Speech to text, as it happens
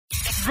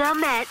The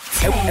Met.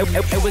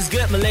 It was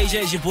good,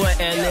 Malaysia. It's your boy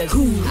Alex.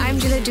 I'm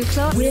Julia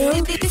Duclos.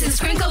 This is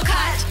Sprinkle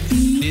Cut.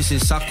 This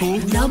is Saku.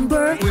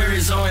 Number Where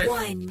is it?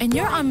 1. And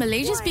you're on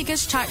Malaysia's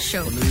biggest chart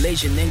show. The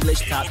Malaysian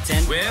English Top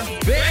 10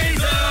 with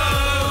Basil.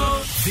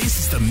 This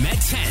is the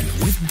MET10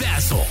 with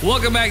Basil.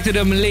 Welcome back to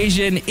the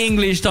Malaysian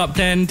English Top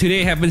 10.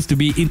 Today happens to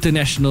be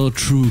International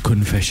True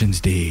Confessions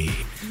Day.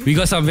 We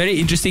got some very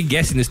interesting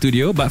guests in the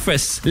studio, but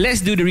first,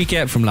 let's do the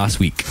recap from last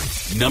week.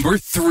 Number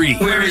 3.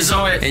 Where is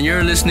it? And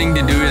you're listening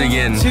to Do It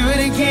Again. Do it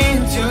again,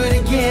 do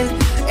it again.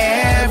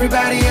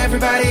 Everybody.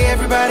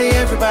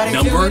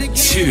 Number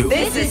 2.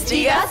 This is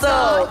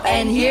Tiazo,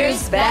 and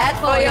here's Bad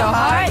for Your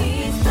Heart.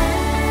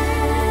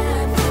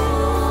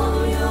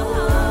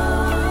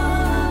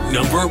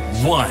 Number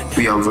 1.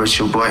 We are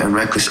Virtual Boy and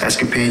Reckless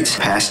Escapades.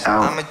 Passed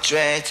out. I'ma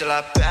drink till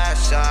I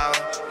pass out.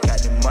 Got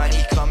the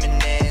money coming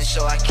in,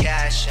 so I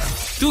cash out.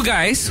 2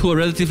 guys who are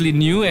relatively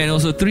new and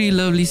also 3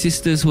 lovely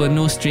sisters who are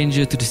no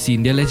stranger to the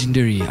scene. They're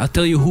legendary. I'll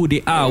tell you who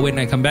they are when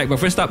I come back. But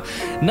first up,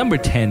 number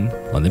 10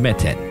 on the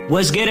MET10.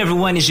 What's good,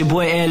 everyone? It's your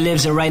boy Air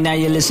Lives, and right now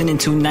you're listening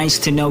to Nice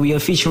to Know. We are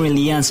featuring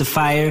Leon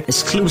Sapphire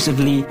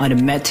exclusively on the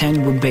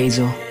MET10 with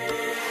Basil.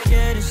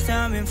 Yeah, this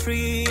time and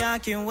free, I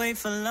can't wait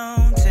for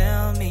long.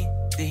 Tell me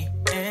the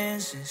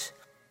answers.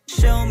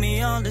 Show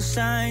me all the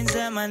signs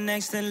at my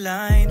next in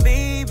line.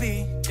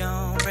 Baby,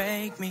 don't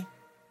break me.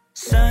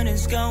 Sun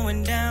is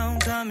going down,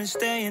 come and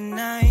stay at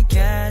night.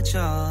 Catch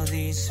all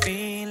these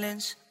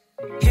feelings.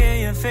 Hear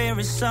your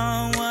favorite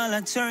song while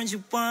I turn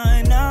you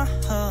on.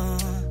 Oh,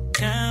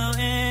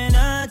 counting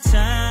the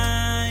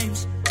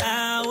times,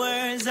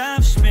 hours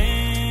I've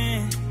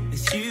spent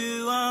with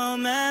you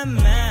on my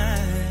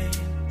mind.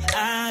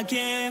 I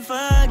can't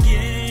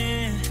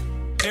forget,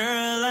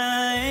 girl,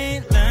 I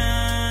ain't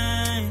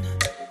lying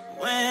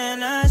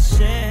when I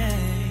say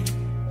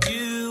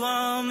you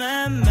on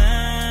my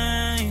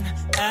mind.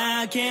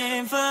 I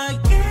can't forget,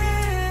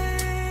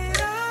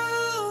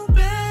 oh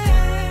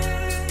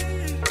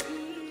babe.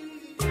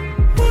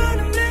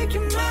 Wanna make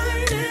you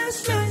mine,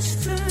 it's nice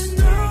to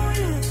know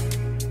you.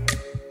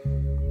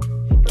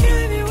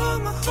 Give you all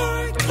my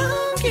heart,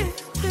 come get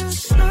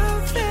this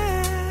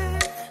loving.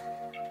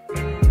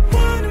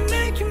 Wanna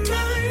make you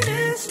mine,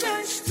 it's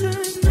nice to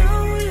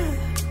know you,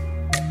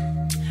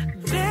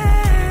 baby.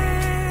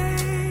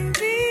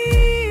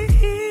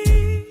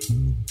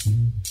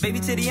 Baby,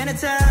 to the end of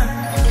time.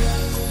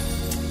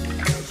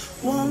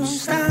 Won't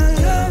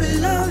stop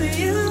loving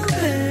you,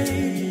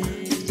 babe.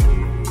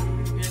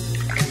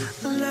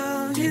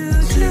 Love you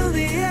till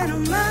the end of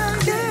my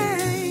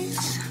days.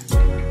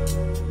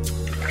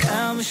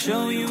 I'ma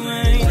show you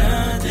ain't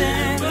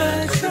nothing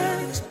but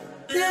trust.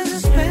 There's a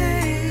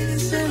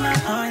space in my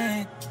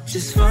heart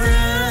just for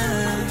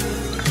us.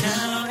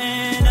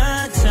 Counting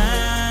the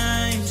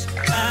times,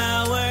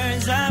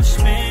 hours I've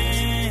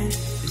spent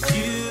with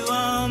you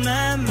on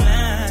my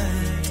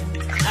mind.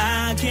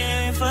 I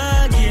can't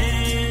forget.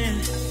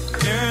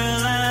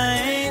 Girl, I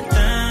ain't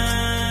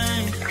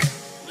lying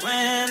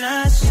when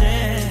I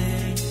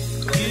say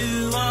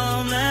you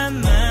on my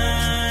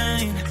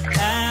mind.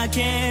 I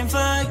can't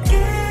forget,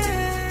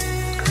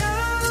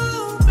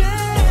 oh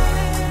babe.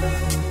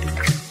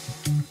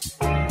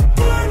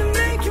 Wanna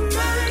make you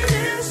mine,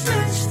 it's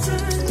nice to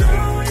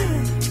know you.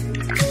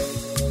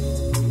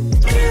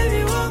 Give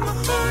you all my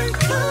heart,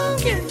 come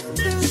get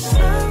this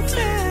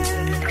loving.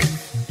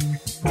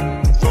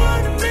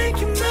 Wanna make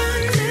you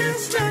mine,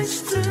 it's nice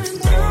to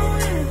know.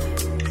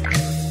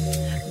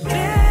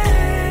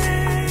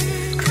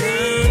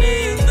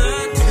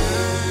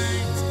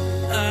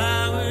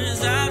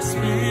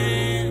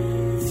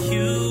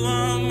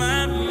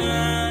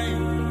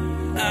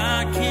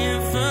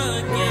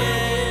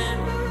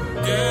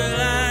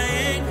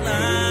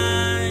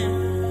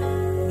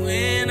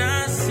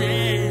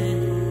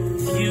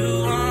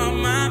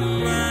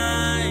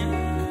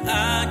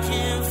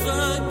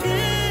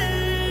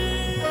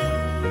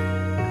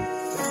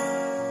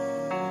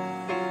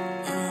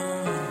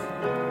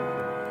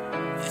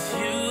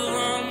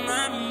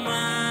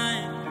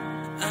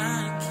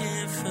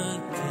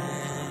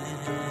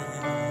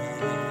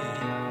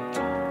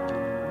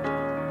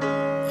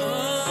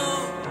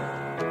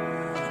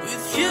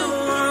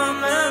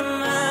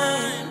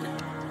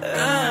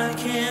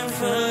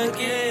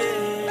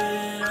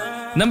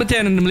 Number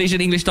 10 in the Malaysian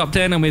English Top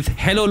 10. I'm with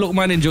Hello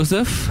Lokman and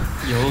Joseph.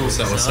 Yo,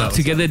 what's up?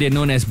 Together they're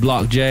known as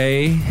Block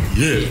J.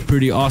 Yeah.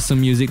 Pretty awesome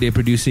music they're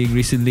producing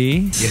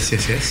recently.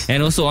 Yes.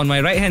 And also on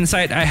my right hand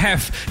side I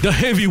have the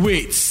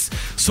heavyweights,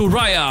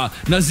 Soraya,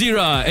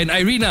 Nazira and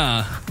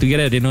Irina.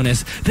 Together they're known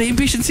as the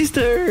Impatient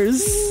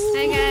Sisters.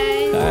 Hi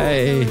guys.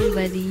 Hi. Hello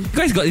everybody. You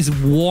guys got this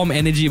warm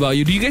energy about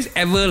you. Do you guys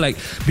ever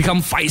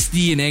become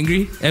feisty and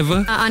angry?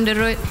 Ever? On the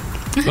road.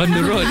 On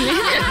the road?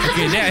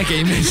 Okay, then I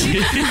can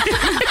imagine.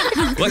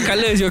 What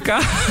colour is your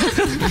car? Red.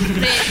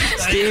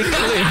 Stay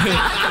colour.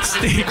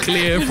 stay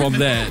clear from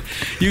that.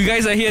 You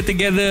guys are here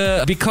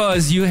together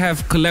because you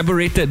have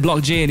collaborated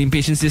Block J and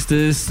Impatient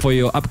Sisters for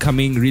your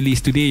upcoming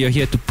release. Today you're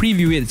here to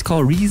preview it. It's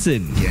called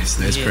Reason. Yes,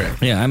 that's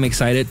correct. Yeah, I'm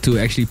excited to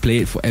actually play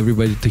it for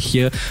everybody to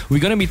hear.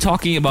 We're going to be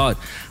talking about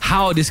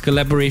how this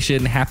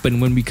collaboration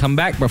happened when we come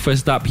back. But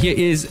first up, here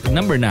is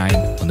number 9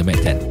 on the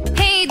MET10.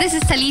 Hey, this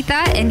is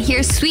Talitha, and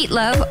here's Sweet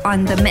Love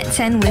on the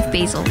MET10 with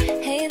Basil.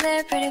 Hey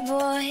there, pretty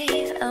boy,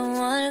 I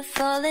wanna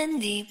fall in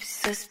deep,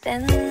 so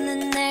spend the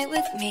night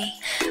with me.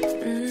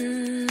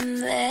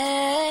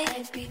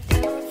 I'd be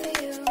down for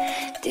you.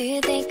 Do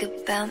you think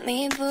about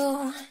me,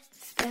 boo?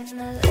 Spend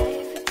my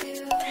life with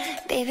you,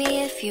 baby,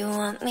 if you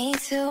want me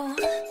to.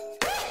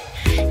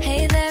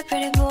 Hey there,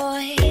 pretty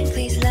boy,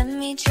 please let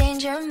me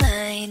change your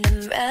mind.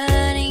 I'm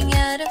running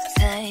out of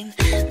time.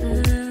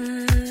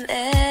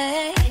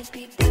 I'd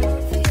be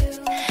down for you.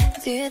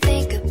 Do you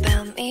think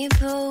about me,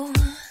 boo?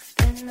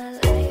 Spend my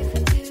life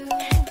with you,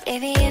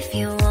 baby, if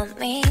you want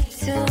me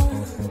to.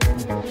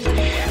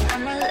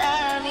 I'ma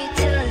love you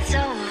till it's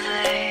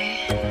over.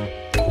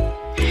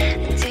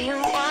 Do you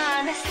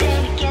wanna stay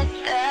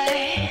together?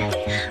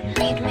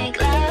 We'd make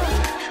love,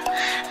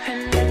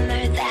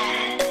 remember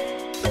that.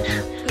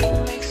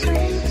 We'd make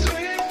sweet,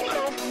 sweet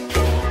love.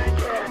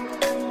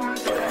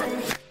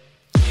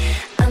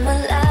 I'ma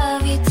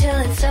love you till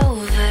it's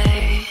over.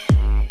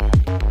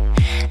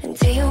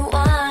 Do you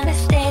wanna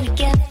stay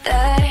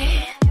together?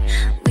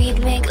 We'd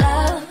make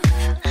love,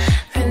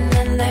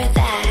 remember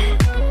that.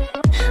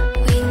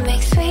 We'd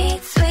make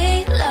sweet,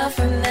 sweet love,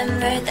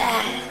 remember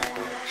that.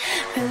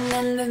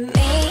 Remember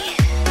me,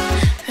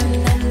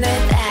 remember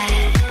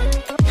that.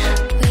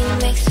 We'd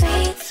make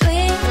sweet,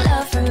 sweet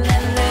love,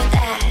 remember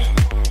that.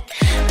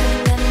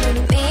 Remember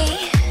me,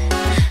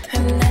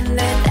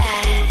 remember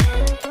that.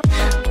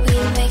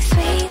 We'd make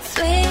sweet,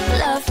 sweet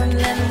love,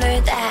 remember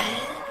that.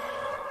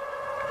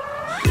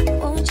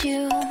 Won't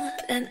you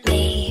let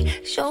me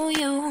show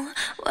you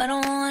what I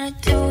wanna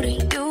do to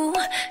you?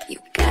 You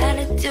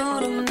gotta do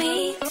to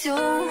me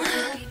too.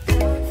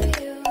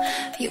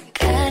 You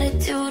gotta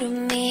do to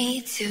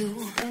me too.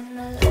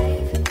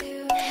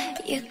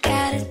 You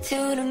gotta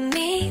do to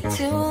me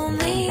too,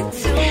 me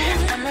too.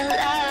 I'ma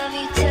love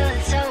you till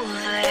it's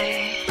over.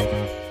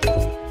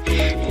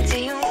 Do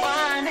you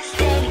wanna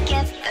stay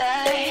together?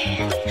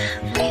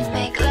 We'd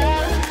make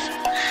love,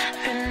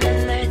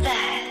 remember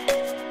that.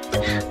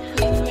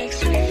 We'd make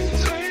sweet,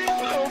 sweet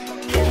love.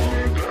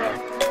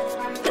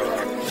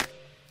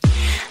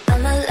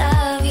 I'ma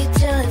love you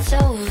till it's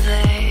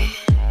over.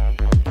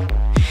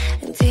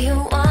 Do you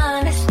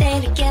wanna stay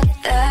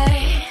together?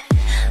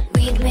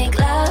 We'd make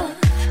love,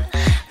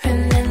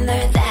 remember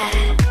that.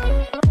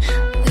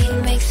 We'd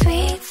make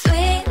sweet,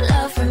 sweet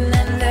love,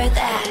 remember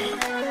that.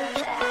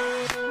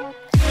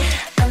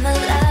 I'ma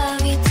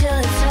love you till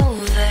it's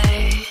over.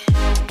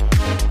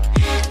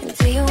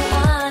 Do you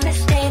wanna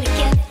stay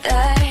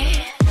together?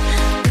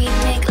 We'd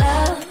make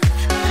love,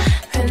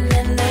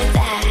 remember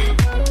that.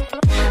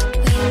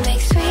 We'd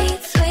make sweet,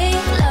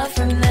 sweet love,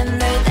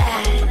 remember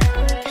that.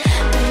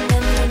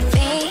 Remember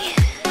me,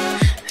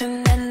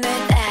 remember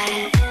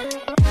that.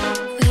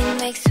 We'd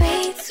make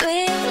sweet,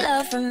 sweet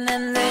love,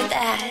 remember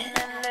that.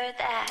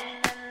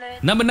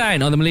 Number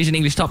 9 on the Malaysian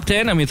English Top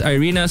 10. I'm with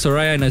Irina,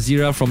 Soraya and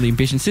Nazira from the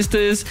Impatient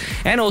Sisters,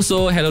 and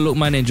also hello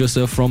Lokman and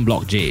Joseph from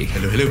Block J.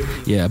 Hello.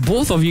 Yeah,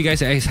 both of you guys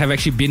have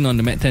actually been on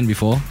the MET10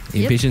 before,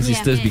 Impatient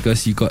Sisters, Yeah.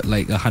 because you got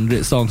like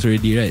 100 songs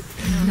already, right?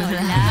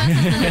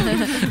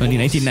 Only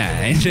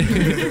 99.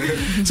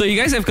 So you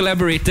guys have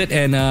collaborated,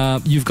 and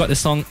you've got a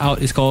song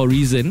out. It's called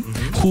Reason.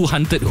 Who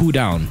hunted who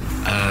down?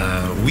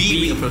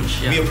 We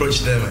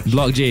approached them.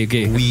 Block J,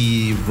 okay.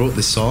 We wrote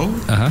the song,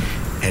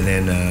 and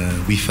then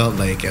we felt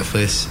like at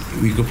first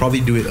we could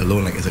probably do it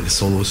alone, like it's like a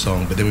solo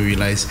song, but then we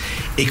realized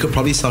it could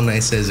probably sound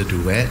nicer as a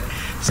duet.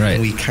 So Right.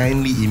 we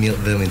kindly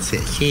emailed them and said,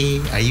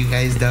 "Hey, are you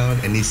guys down?"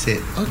 And they said,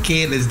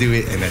 "Okay, let's do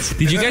it." And that's it.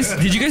 Did you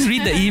guys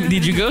read the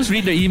did you girls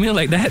read the email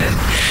like that?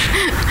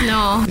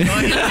 No.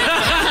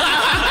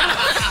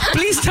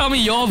 Please tell me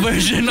your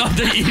version of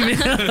the email.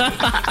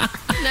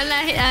 No,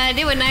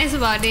 they were nice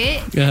about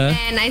it.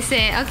 And I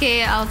said,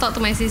 okay, I'll talk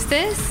to my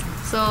sisters.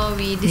 So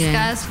we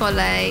discussed for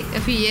like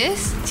a few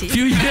years.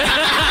 Few years.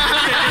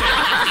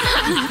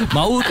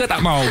 Mau ke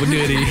tak mau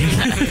benda ni?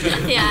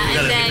 Yeah,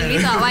 and then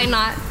we thought, why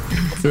not?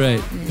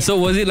 Right.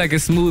 So was it like a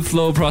smooth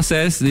flow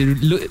process?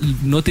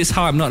 Notice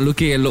how I'm not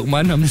looking at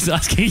Lokman. I'm just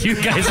asking you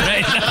guys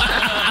right now.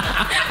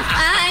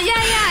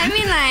 Yeah. I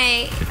mean,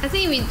 like, I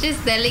think we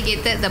just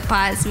delegated the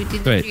parts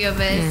between the three of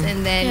us,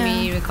 and then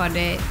we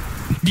recorded.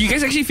 Do you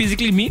guys actually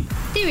physically meet?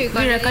 I think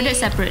we recorded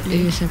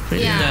separately.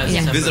 Yeah.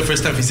 This is the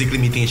first time physically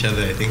meeting each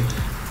other, I think.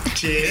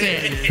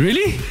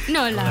 Really?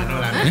 No lah.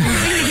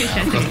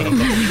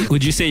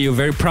 Would you say you're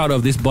very proud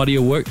of this body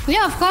of work?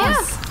 Yeah, of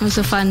course. It was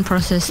a fun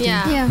process too.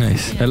 Yeah.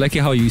 Nice. I like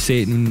it how you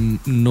say it,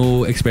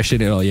 no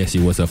expression at all. Yes,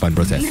 it was a fun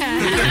process.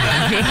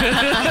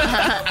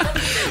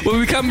 When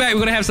we come back, we're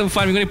going to have some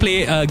fun. We're going to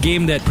play a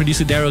game that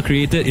producer Daryl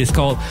created. It's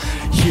called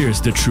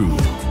Here's the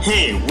Truth.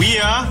 Hey, we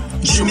are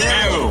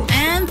Junero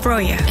and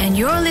Broya, and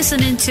you're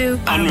listening to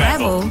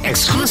Unravel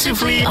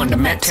exclusively on the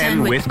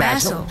MET10 with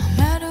Basil. No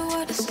matter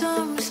what the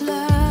storm is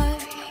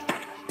like,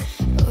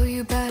 oh,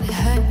 you better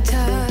hang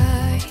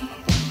tight.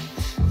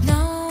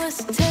 No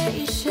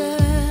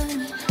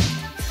hesitation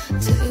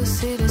till you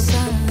see the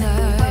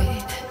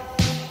sunlight.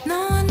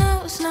 No one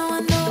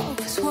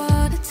knows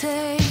what it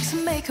takes to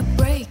make or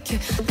break you.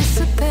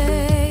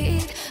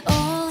 Dissipate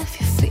all of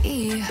your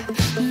fear.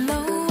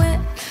 Know it,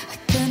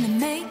 gonna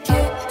make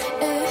it.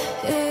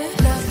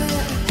 Love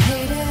it,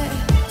 hate it,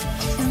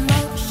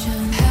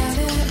 emotion, had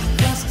it,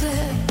 lost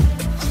it,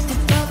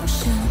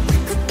 devotion. We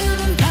could build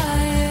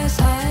empires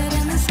higher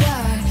than the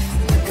sky.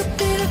 We could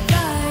be the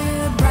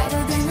fire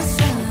brighter than the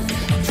sun.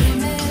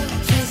 Dream it,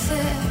 chase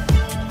it,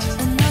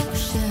 an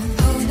ocean.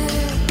 Hold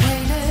it,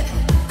 wait it,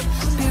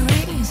 be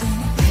reason.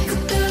 We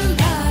could build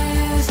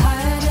empires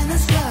higher than the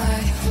sky.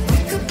 We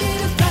could be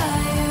the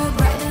fire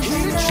brighter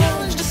than the sun.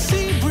 Challenge the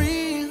sea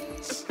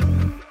breeze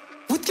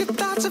with your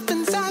thoughts of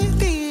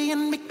anxiety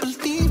and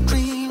make-believe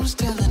dreams,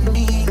 telling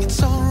me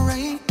it's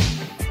alright.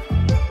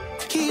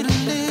 Key to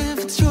live,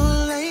 it's your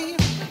lane.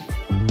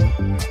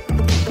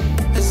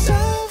 As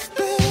I've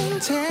been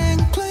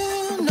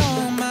tangling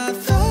all my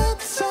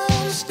thoughts,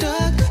 I'm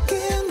stuck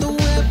in the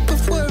web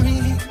of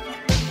worry.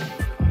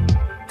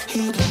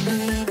 Here to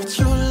live, it's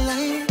your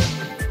lane.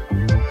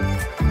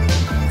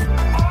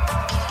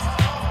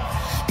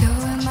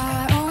 Going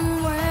my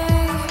own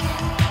way,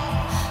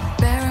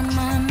 bearing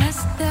my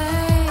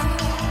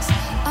mistakes.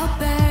 I'll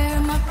bear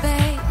my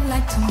fate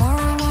like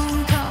tomorrow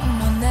won't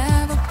come. I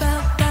never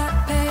felt that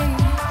pain.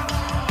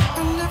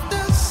 And if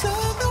the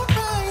sun don't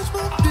rise,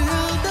 we'll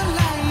build a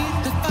light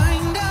to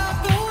find our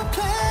own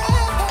place.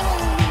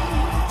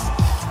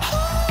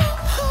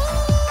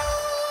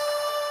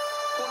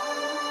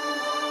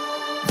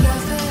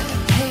 Love it,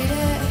 hate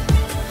it,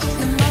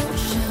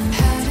 emotion,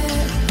 had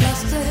it,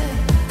 lost it,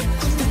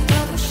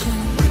 devotion.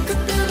 We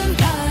could build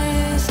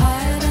empires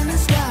higher than the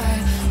sky.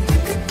 We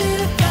could be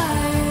the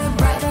fire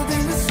brighter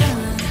than the sun.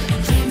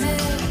 Dream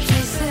it,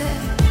 chase it,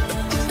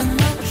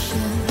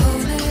 emotion.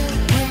 Hold it,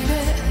 wait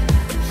it,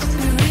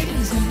 be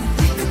reason.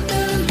 We could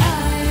build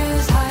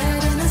empires higher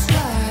than the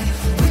sky.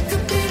 We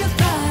could be the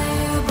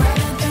fire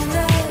brighter than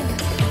the sun.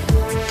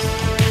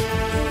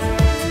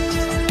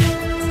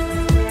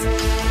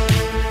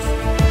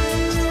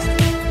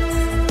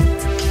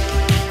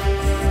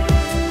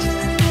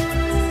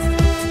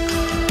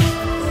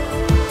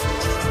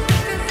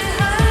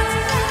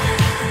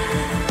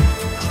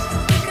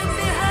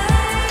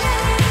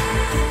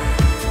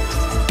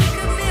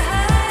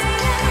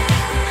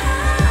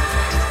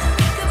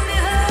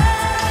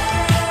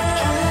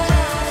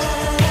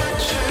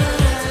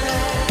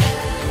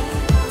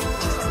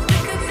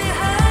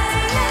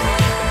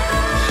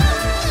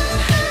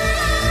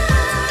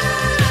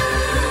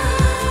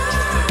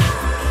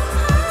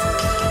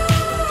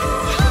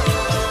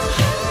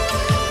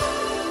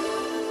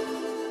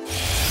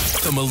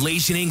 The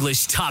Malaysian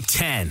English Top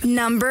 10.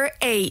 Number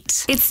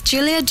 8. It's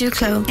Julia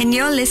Duclos, and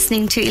you're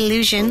listening to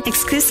Illusion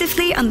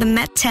exclusively on the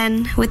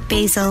MET10 with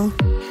Basil.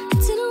 I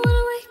didn't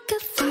wanna wake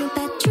up from a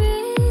bad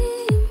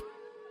dream.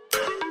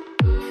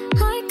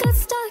 I got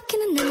stuck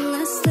in an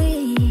endless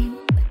sleep.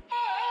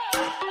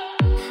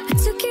 I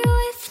took you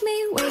with me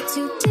way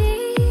too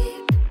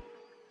deep.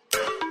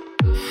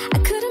 I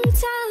couldn't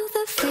tell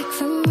the fake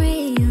from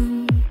real.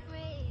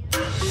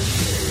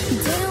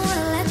 Didn't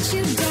wanna let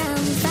you down.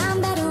 Found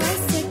better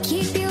ways to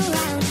keep you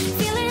around.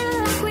 Feeling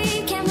like we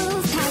can't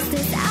move past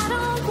this. I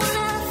don't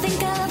wanna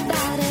think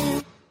about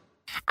it.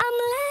 I'm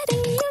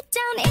letting you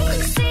down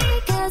easy,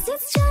 'cause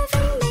it's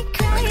driving me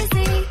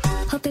crazy.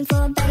 Hoping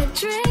for a better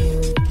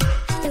drink.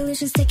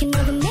 Illusion's taking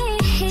over me.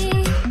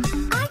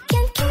 I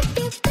can't keep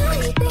you,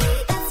 baby.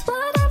 That's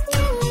what I'm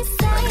really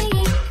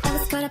saying. I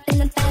was caught up in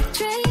the bad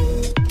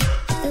dream.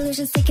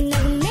 Illusion's taking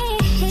over me.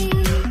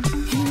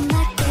 I'm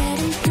not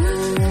getting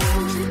through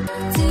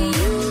to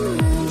you.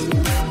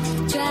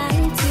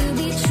 Trying to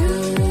be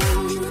true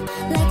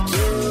like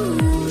you.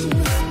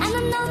 And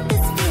I know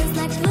this feels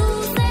like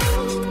losing.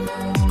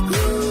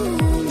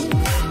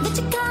 But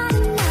you got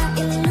enough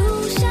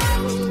illusion.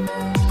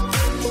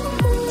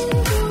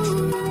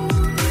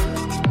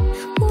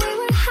 We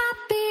were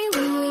happy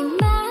when we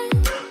met.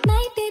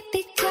 Maybe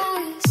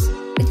because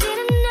we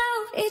didn't know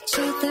each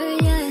other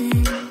yet.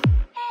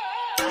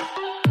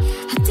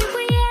 How did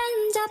we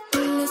end up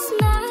in this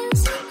mess?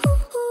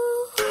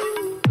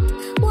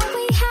 What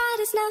we had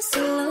is now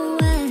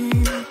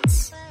silhouettes.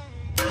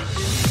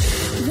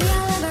 We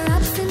all have our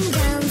ups and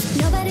downs.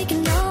 Nobody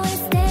can always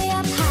stay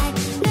up high.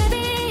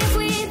 Maybe if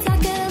we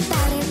talk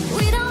about it,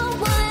 we don't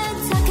want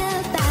to talk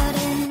about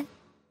it.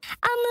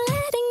 I'm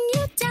letting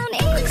you down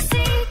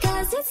easy,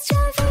 'cause it's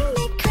driving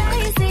me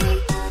crazy.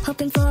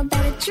 Hoping for a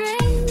better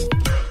drink.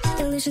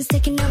 Illusion's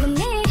taking over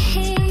me.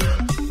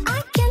 I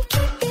can't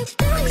keep you,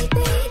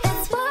 baby.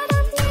 That's what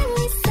I'm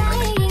really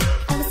saying.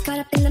 I was caught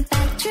up in the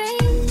bad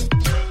dream.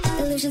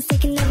 Illusion's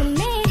taking over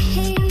me.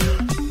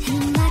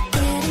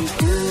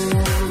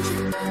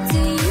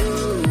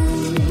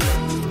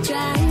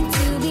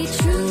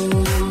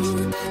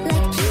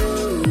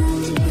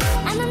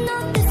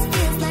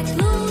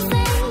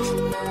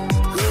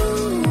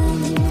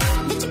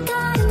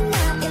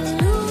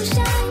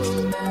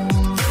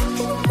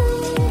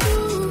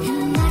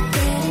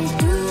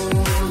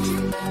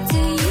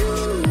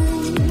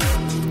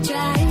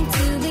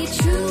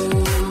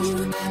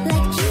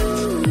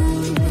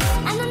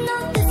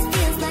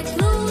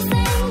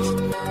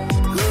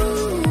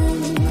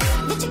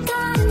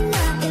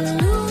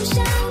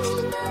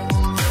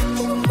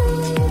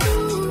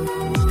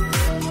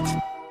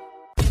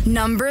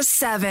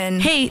 7.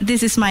 Hey,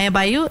 this is Maya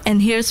Bayu,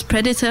 and here's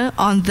Predator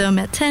on the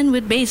MET10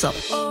 with Basil.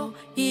 Oh,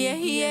 yeah,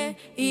 yeah,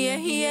 yeah,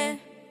 yeah.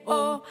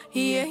 Oh,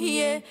 yeah,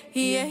 yeah,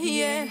 yeah,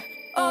 yeah.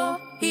 Oh,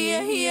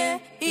 yeah, yeah,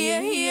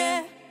 yeah,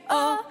 yeah.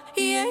 Oh,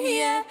 yeah,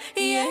 yeah,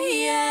 yeah,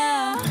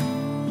 yeah.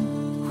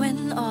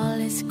 When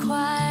all is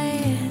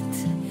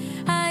quiet,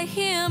 I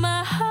hear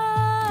my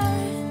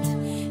heart.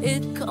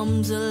 It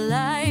comes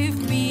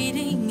alive,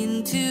 beating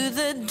into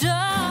the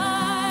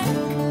dark.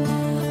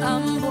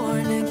 I'm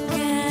born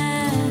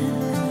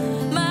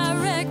again, my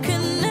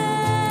reckoning,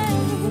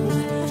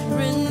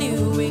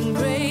 renewing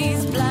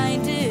grace,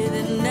 blinded,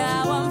 and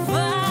now I'm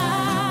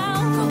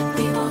found.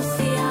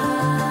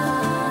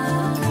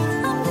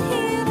 I'm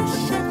here to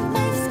shed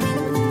my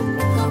skin.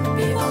 Come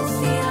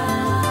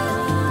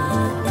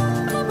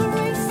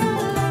erase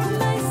all of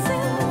my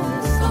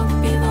sins. And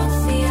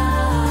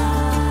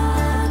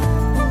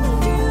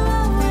you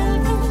are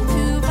welcome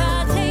to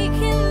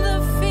partake in the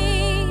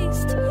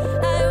feast. I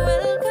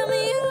welcome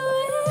you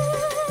in.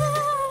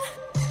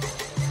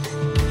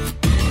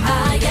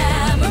 I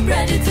am a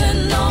predator,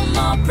 no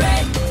more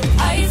prey. I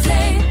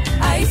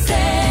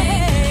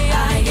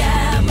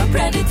am a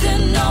predator,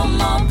 no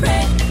more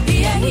prey.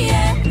 Yeah,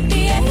 yeah,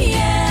 yeah,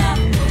 yeah.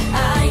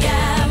 I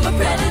am a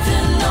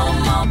predator, no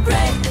more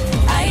prey.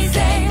 I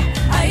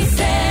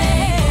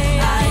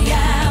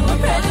am a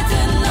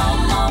predator, no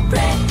more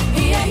prey.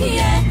 Yeah,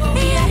 yeah,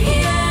 yeah,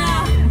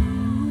 yeah.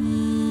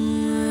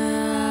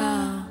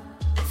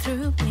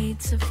 Through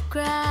blades of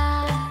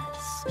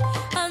grass,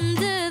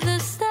 under the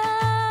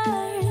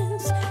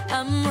stars,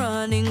 I'm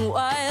running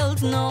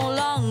wild, no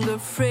longer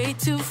afraid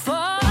to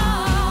fall.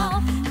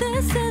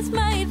 This is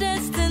my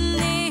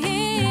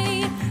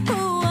destiny,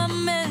 who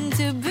I'm meant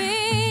to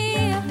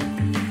be.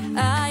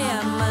 I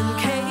am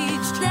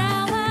uncaged,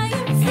 now I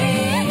am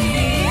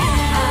free.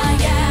 I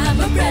am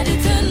a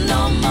predator,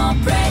 no more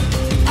prey.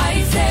 I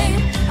am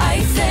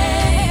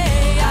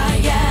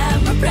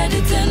a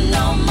predator,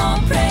 no more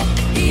prey.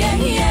 Yeah,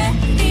 yeah,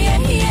 yeah,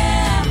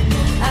 yeah.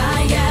 I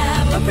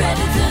am a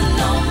predator,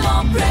 no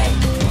more prey.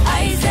 I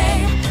am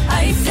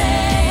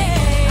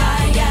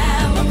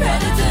a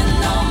predator,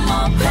 no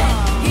more prey.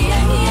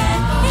 Yeah, yeah,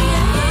 yeah,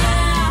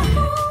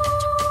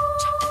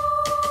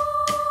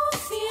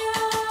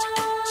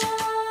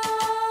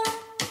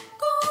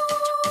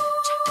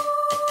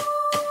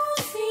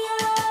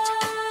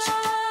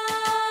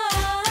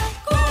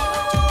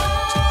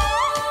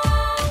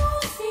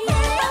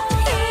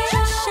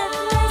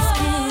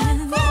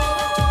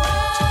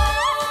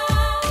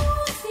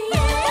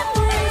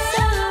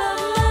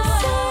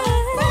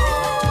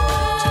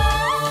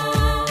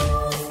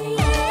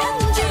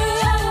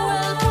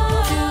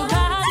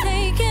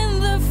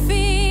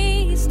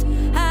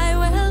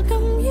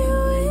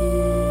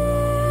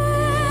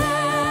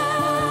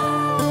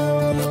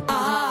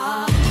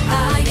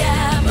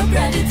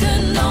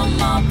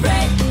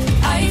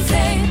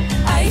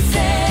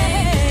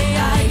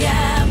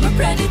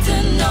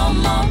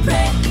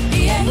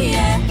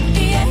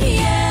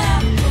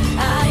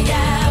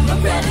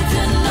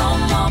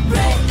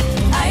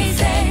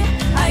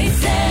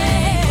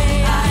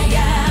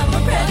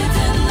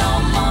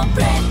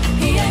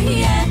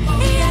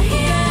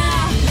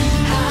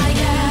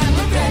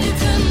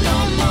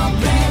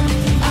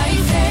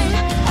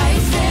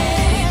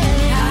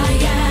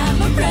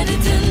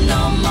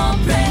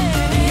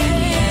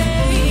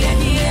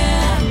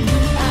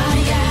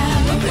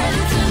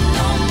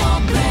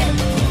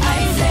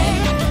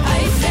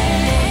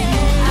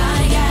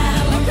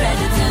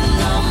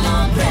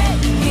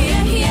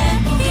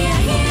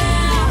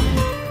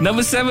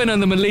 Number 7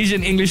 on the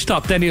Malaysian English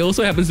Top 10. It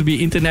also happens to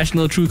be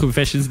International True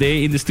Confessions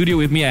Day. In the studio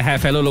with me, I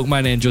have Hello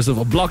Lokman and Joseph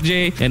of Block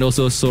J, and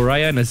also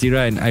Soraya,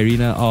 Nazira, and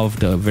Irina of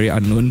the very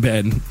unknown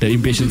band, the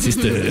Impatient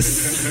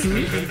Sisters.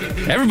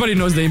 Everybody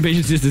knows the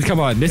Impatient Sisters. Come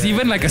on, there's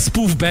even like a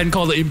spoof band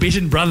called the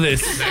Impatient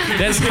Brothers.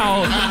 That's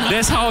how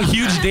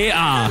huge they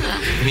are.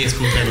 Me a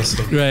spoof band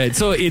also. Right.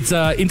 So it's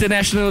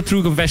International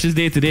True Confessions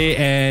Day today,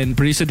 and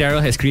producer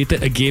Daryl has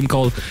created a game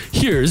called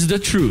Here's the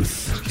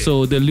Truth.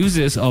 So the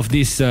losers of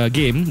this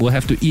game will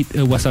have to eat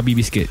a wasabi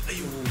biscuit.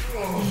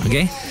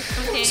 Okay?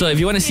 So if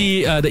you want to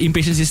see the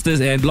Impatient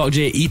Sisters and Block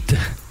J eat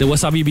the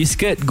wasabi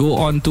biscuit, go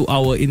on to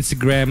our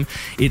Instagram.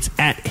 It's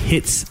at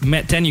HITZ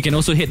MET10. You can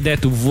also hit there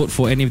to vote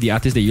for any of the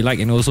artists that you like,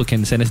 and also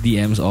can send us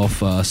DMs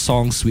of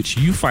songs which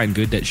you find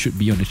good that should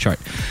be on the chart.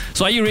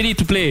 So are you ready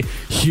to play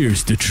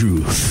Here's the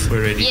Truth?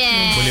 We're ready.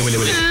 Yeah.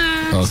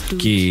 Boleh.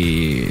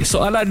 Okay.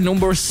 Soalan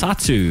nombor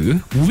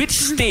 1. Which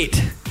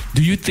state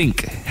do you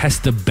think has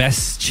the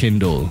best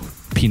chendol?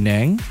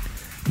 Penang,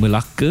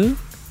 Melaka,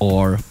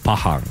 or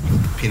Pahang?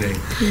 Penang.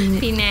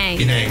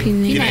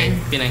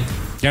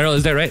 Daryl,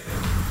 is that right?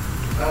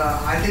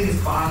 I think it's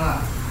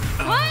Pahang.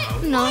 What?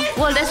 No.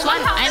 Well, that's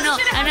one. I know.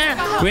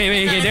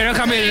 Wait, okay, Daryl,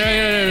 come here.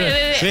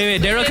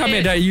 Wait, Daryl, come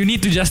here. You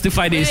need to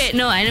justify this. Wait,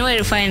 no, I know where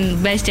to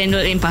find best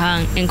cendol in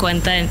Pahang, in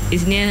Kuantan.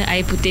 It's near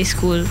Air Putih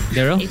School.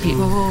 Daryl?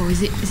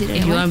 Is it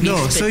If you want to be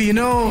No, so you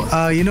know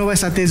where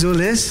Satay Zul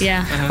is?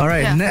 Yeah. All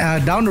right,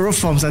 down the road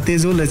from Satay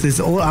Zul is this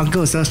old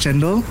uncle who sells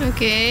chendol.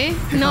 Okay.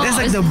 No. That's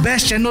like the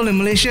best chendol in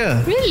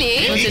Malaysia.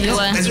 Really?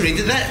 Has it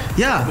rated that?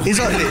 Yeah,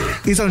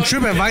 it's on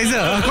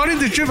TripAdvisor. According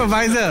to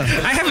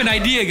TripAdvisor. I have an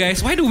idea,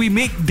 guys. Why do we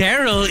make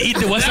Daryl eat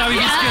the wasabi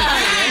biscuit?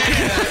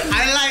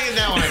 I like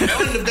that one. That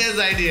was the best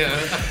idea.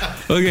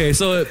 Okay,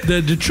 so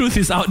the truth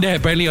is out there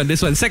apparently on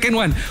this one. Second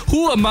one,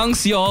 who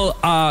amongst y'all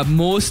are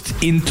most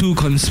into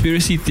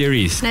conspiracy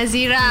theories?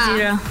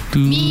 Nazira.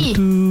 Me.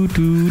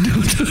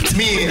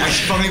 Me,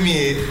 actually, probably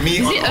me.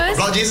 Is it us?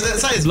 Block J's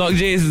side. Block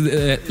J is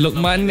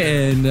Lokman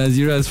and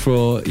Nazira is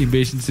for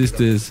Impatient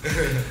Sisters.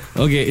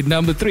 Okay,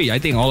 number 3. I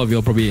think all of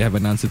y'all probably have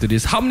an answer to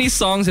this. How many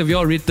songs have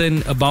y'all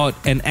written about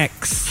an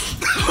ex?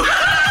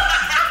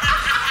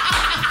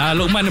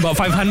 Lokman, about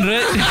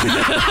 500.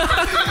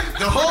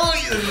 The whole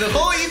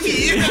EP.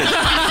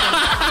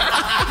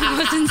 I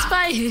was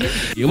inspired.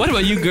 Yeah, what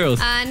about you girls?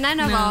 None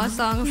of our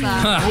songs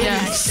are.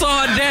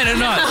 Saw that or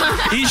not?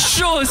 It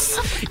shows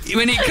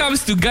when it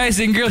comes to guys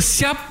and girls,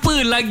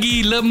 siapa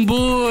lagi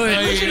lembut?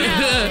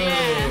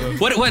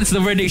 What's the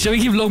verdict? Shall we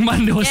give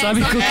Lokman the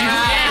wasabi cookie?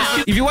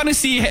 Yes. If you want to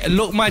see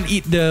Lokman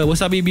eat the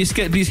wasabi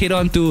biscuit, please head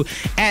on to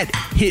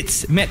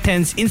 @HITZ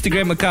MET10's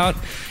Instagram account,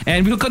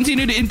 and we'll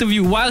continue the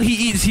interview while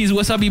he eats his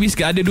wasabi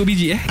biscuit. Ada 2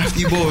 biji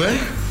You both,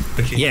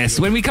 Okay. Yes,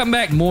 when we come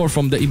back, more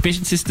from the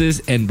Impatient Sisters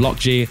and Block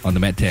J on the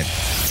MET10.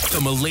 The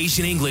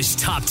Malaysian English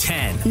Top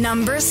 10.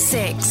 Number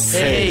 6.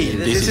 Hey,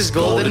 this is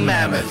Golden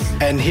Mammoth,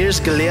 and here's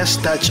Galea's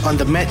touch on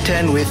the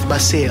MET10 with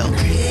Basil.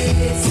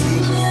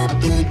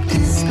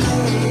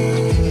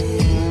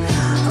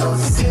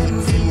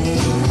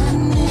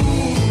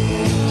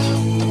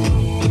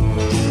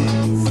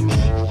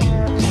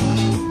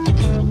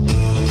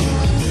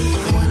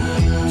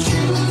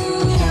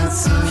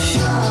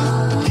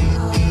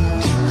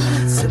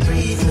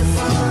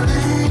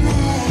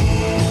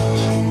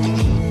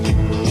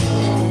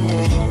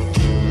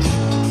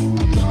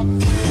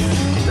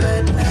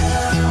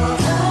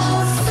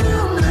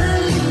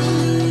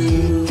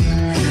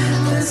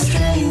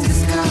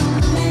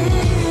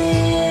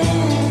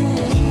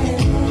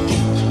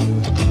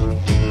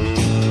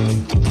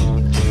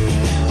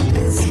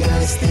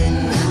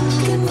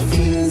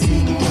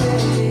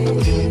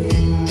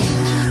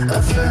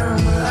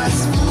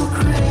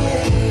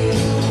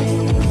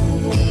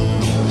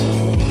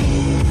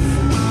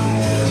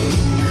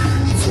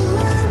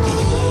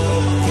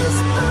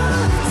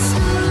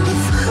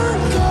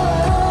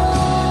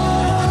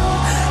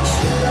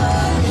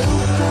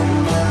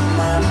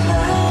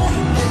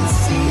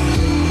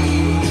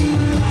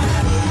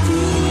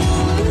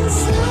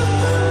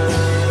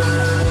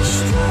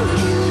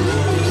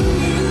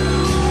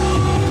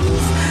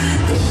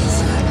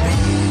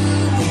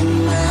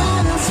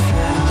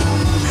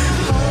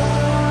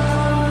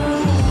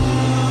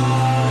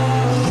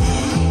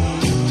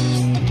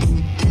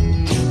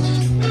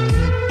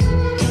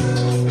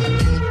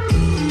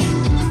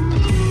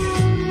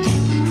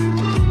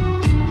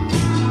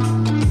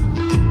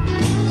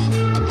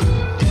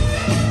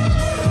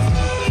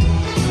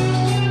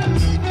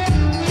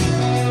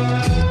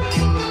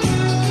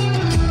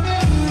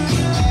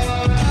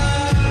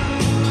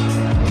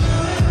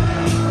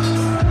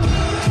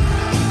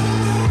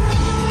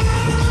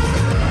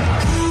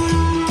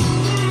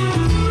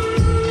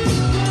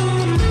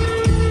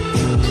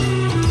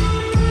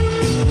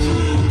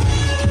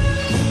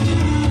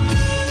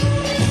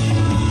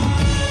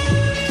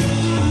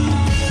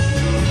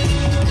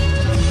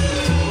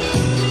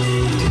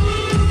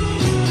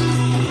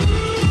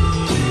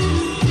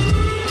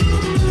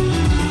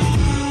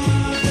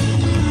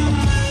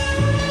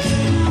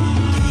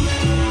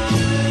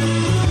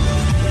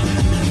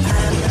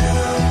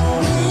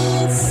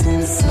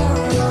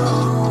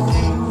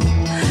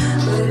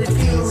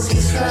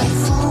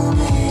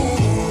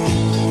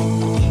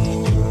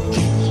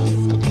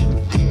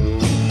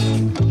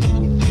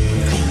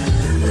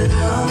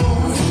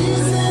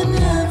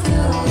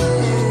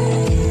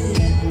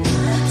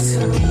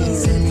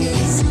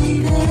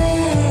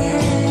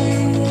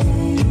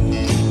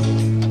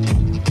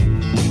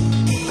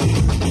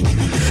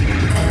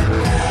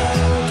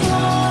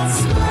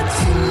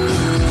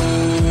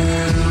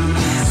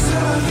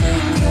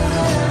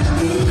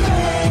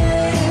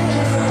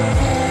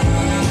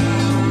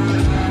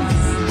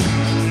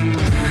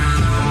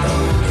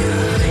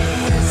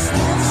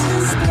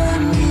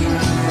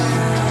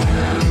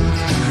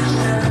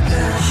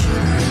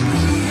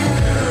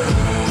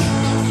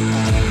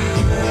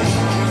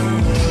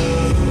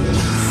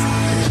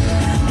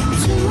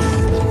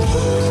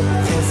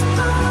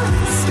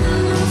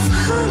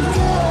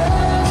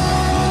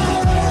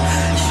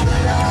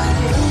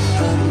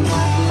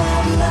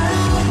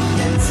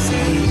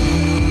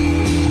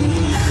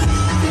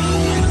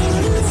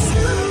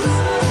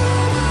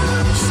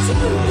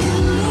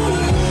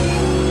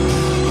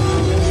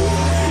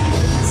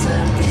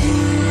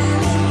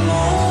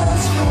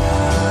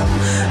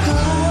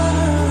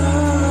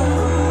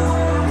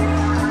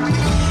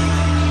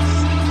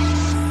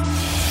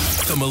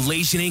 The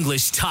Malaysian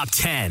English Top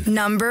 10.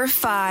 Number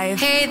 5.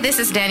 Hey, this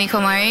is Danny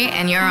Komari,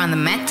 and you're on the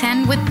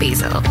MET10 with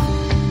Basil.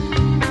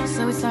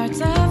 So it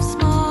starts off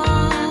small.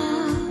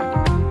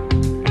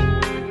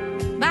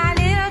 By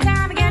little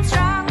time it gets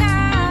stronger.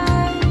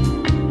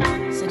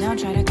 So don't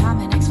try to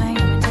come and explain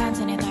your intents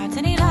and your thoughts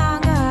any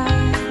longer.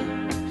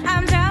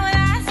 I'm done with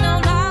that's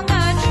no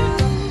longer true.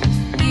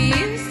 You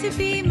used to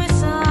be my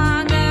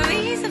song, the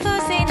reason for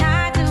saying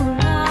hi too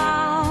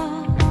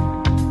long.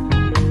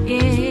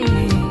 Yeah.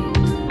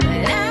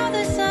 But now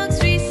the song's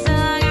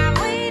resung, I've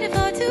waited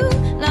for too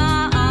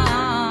long.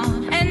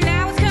 And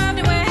now it's come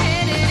to we're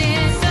headed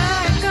in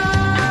circles,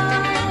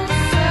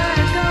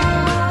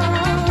 circles,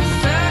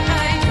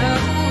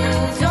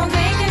 circles. Don't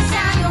make a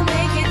sound, you'll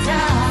make it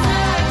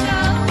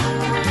tough.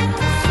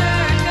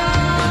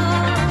 Circles,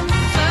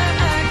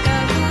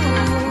 circles.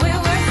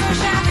 We'll work so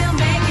sharp, we'll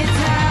make it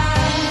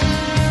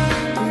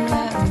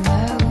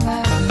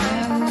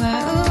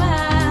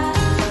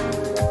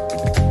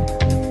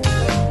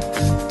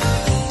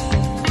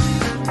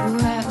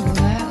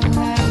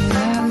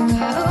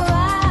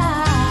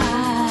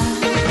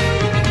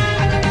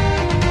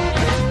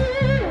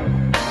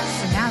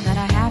So now that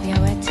I have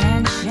your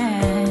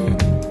attention,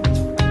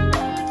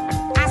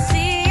 I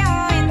see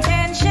your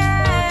intention.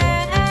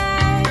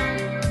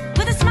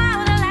 With a smile,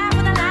 with a laugh,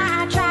 with a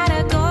lie, I try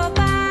to go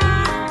by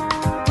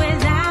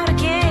without a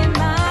care in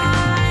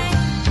mind.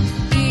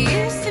 You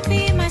used to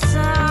be my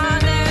song,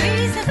 the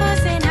reason for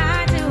saying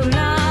hi too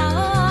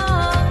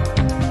long.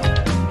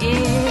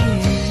 Yeah,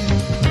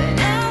 but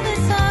now the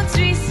song's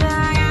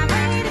resung, I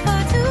waited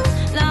for too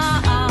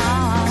long.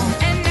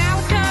 And now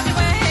it's come to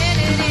we're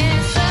headed in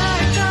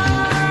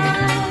circles,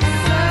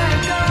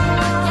 circles,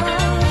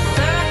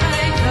 circles.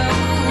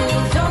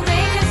 Don't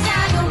make a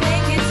sound, you'll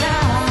make it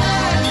tough.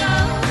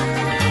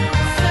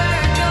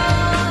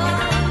 Circles,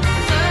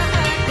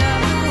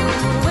 circles.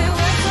 We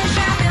work so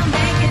sharp, we'll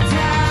make it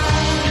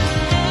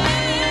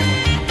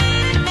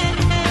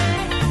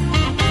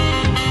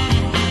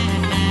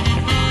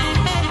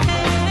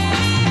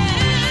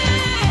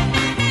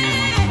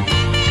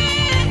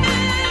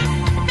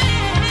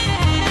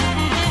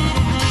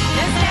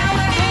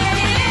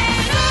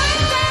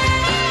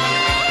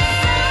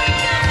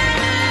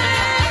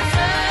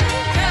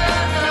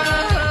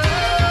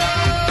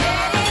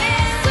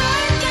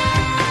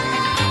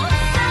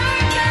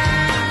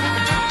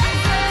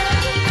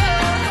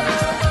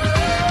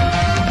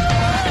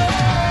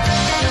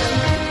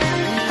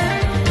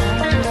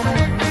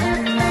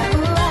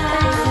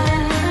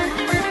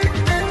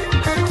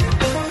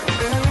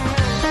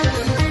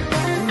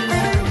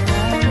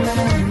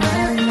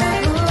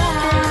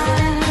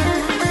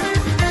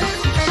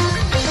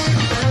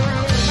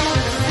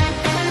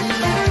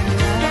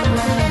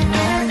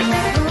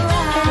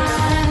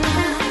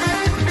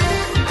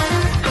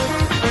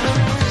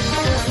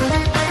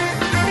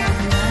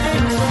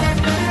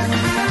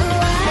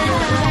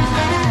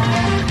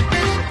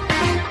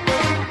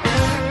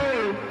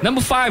Number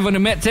 5 on the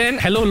MET10.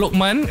 Hello,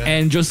 Lokman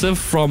and Joseph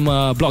from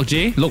Block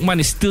J. Lokman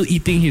is still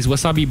eating his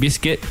wasabi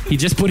biscuit. He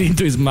just put it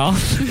into his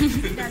mouth.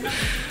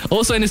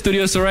 Also in the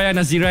studio, Soraya,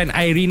 Nazira and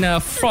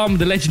Irina from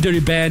the legendary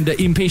band, the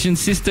Impatient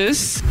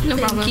Sisters. No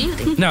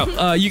problem.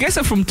 Now, you guys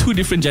are from 2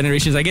 different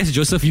generations. I guess,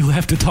 Joseph, you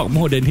have to talk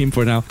more than him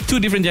for now.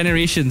 2 different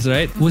generations,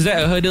 right? Was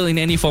that a hurdle in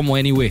any form or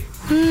any way?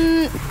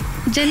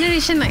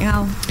 Generation like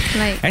how?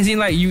 Like As in,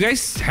 like, you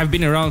guys have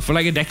been around for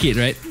like a decade,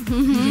 right?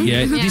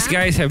 Yeah, these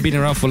guys have been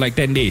around for like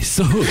 10 days.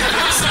 So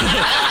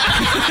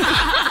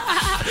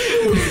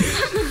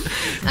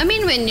I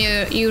mean, when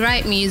you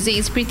write music,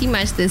 it's pretty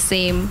much the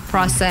same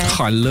process.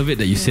 I love it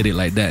that you said it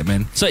like that,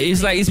 man. So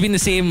it's like it's been the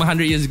same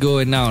 100 years ago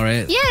and now,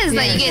 right? Yes,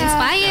 like you get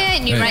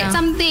inspired, you Right. write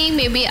something,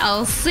 maybe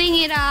I'll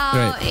sing it out,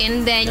 Right.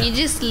 and then you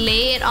just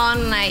lay it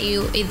on, like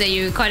either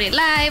you record it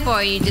live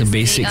or you just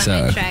basics lay it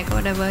on are- the track or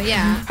whatever.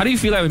 Yeah. How do you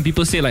feel like when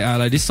people say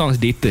like this song's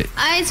dated?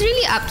 It's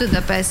really up to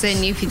the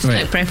person if it's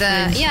Right. like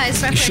preference. It's You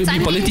preference. should be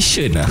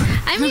politician.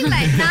 I mean,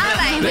 like now,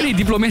 like Very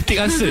diplomatic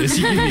answers.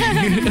 the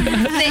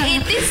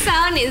 80s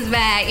sound is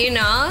back, you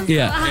know.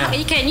 Yeah.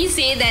 So can you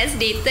say that's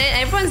dated?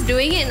 Everyone's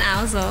doing it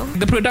now, so.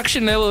 The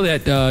production level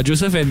that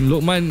Joseph and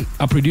Lokman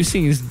are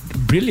producing is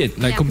brilliant.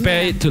 Like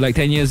compare it to like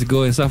 10 years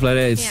ago and stuff like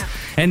that.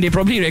 And they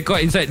probably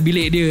record inside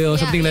bilik dia or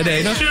something like that,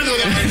 you know.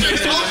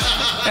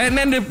 And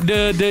then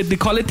the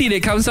quality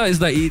that comes out is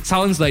like, it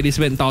sounds like they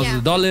spent thousands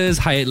of dollars,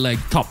 hired like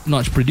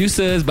top-notch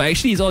producers, but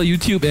actually it's all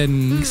YouTube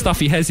and stuff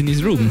he has in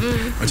his room.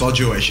 It's all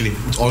Joe, actually.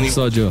 It's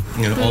all Joe.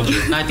 Yeah, all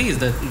Joe. I think it's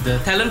the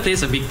talent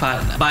plays a big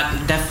part, but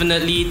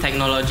definitely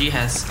technology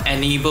has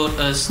enabled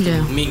us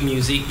to make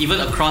music even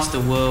across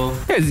the world.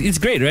 Yeah, it's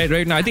great, right?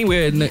 Right now, I think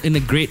we're in a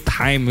great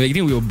time. I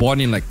think we were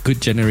born in like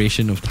good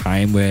generation of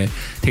time where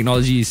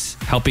technology is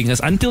helping us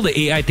until the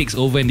AI takes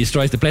over and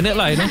destroys the planet,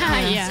 you know?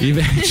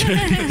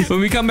 Eventually. When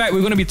we come back, we're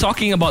going to be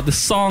talking about the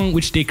song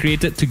which they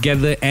created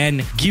together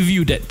and give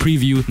you that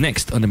preview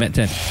next on the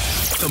MET10.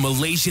 The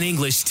Malaysian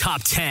English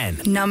Top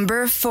 10.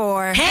 Number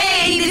 4.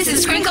 Hey, this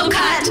is Crinkle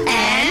Cut,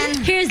 and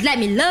here's Let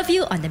Me Love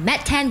You on the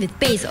MET10 with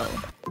Basil.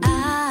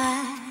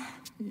 I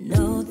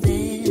know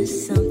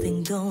this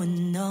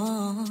going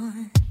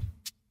on,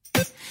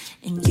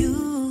 and you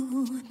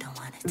don't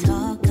want to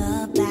talk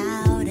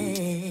about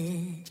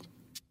it.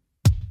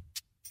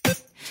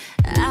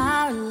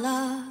 Our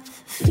love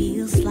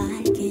feels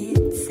like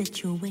it's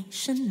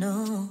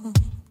situational.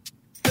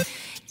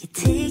 You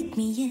take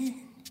me in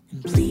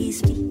and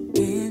place me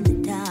in the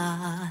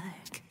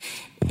dark.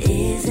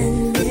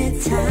 Isn't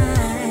it time?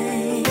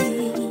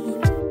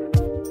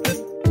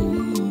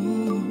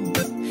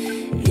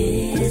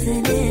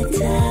 Isn't it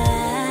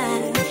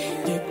time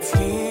you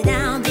tear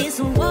down these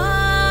walls?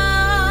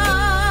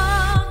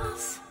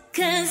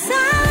 'Cause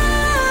I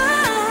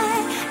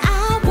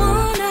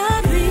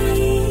wanna be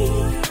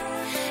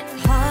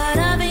part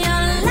of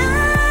your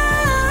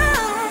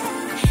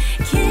life.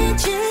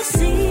 Can't you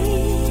see,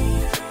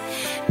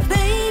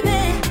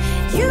 baby,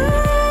 you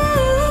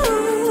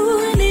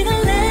need to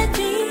let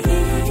me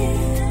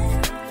in.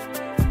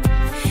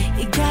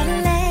 You gotta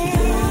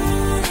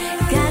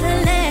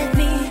let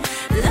me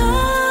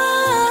love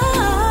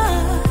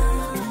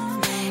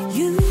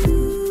you.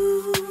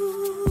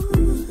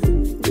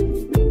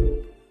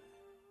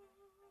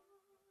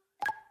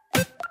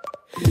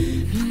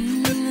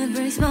 It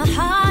breaks my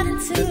heart in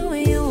two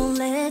when you won't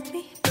let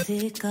me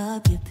pick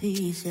up your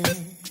pieces.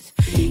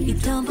 You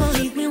don't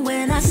believe me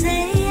when I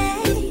say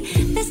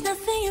there's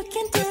nothing you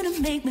can do to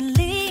make me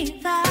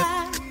leave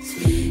us.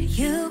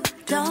 You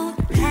don't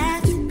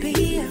have to be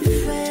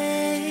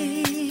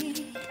afraid.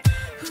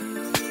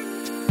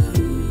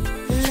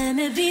 Let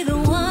me be the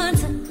one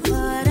to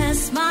put a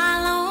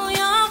smile on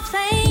your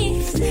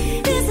face.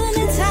 Isn't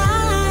it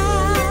time?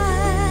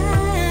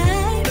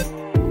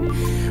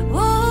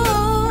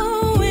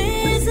 Oh,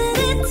 isn't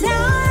it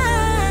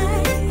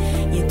time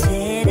you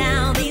tear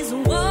down these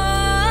walls?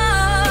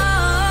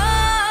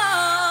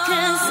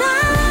 'Cause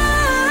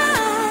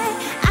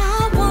I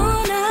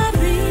wanna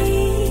be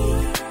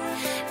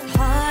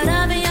part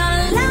of your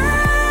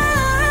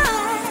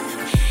life.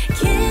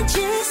 Can't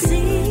you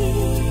see,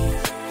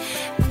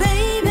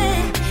 baby,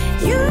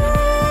 you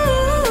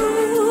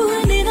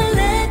need to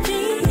let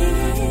me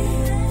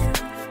in.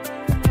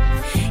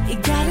 You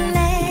gotta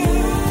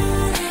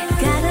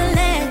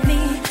let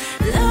me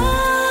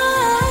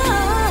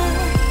love.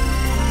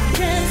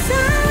 'Cause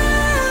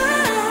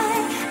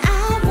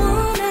I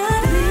wanna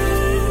be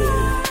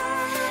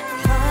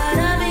part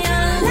of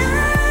your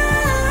life.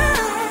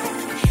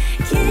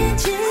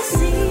 Can't you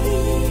see,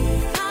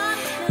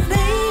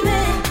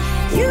 baby,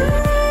 you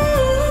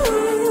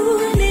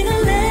need to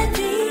let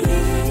me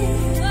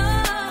in.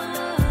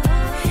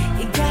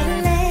 You gotta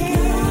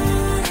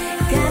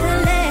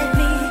let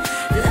me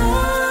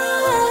love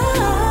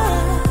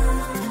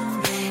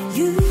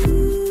you.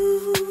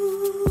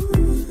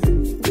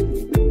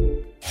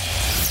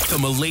 The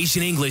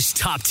Malaysian English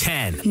Top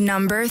 10.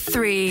 Number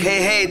 3.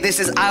 Hey, this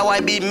is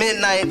IYB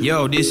Midnight.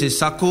 Yo, this is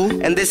Saku.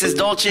 And this is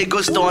Dolce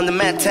Gusto on the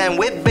MET10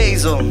 with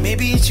Basil.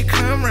 Maybe you should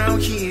come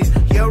round here.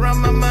 You're on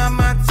my mind,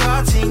 my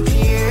thoughts ain't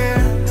clear.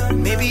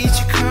 Maybe you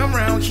should come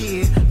round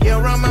here.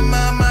 You're on my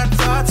mind, my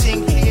thoughts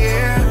ain't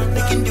clear.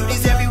 We can do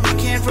this every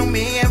weekend from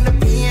AM to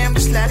PM.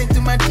 Just slide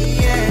into my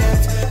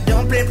DMs.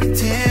 Don't play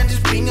pretend,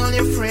 just bring all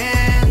your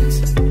friends.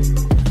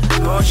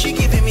 Oh, she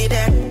giving me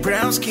that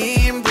brown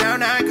skin,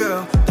 brown eye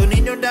girl. Don't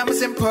need no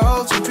diamonds and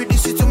pearls.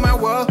 Introduce you to my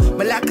world,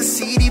 but like a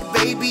city,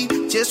 baby.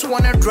 Just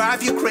wanna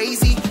drive you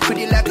crazy.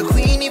 Pretty like a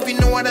queen, if you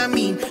know what I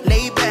mean.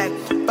 Lay back,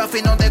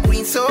 puffing on that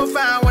green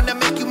sofa. I wanna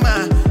make you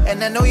mine,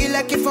 and I know you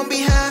like it from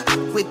behind.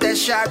 With that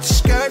short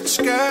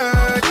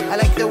skirt. I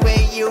like the way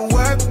you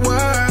work.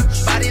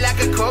 Body like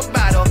a Coke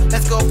bottle.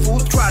 Let's go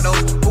full throttle.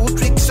 Pull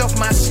tricks off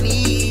my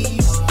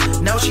sleeve.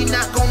 No, she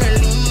not gonna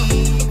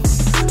leave.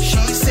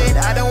 She said,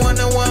 I don't want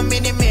no 1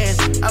 minute man.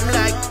 I'm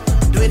like,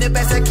 doing the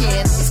best I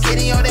can. It's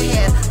getting out of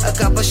hand. A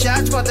couple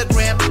shots for the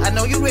gram. I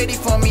know you're ready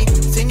for me.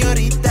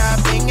 Señorita,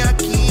 ven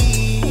aquí.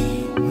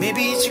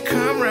 Maybe you should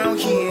come round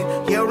here.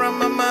 You're on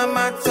my mind,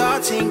 my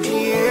thoughts ain't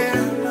clear.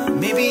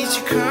 Maybe you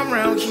should come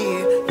round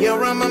here.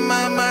 You're on my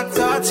mind, my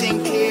thoughts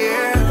ain't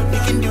clear. We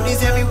can do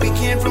this every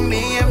weekend from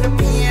AM to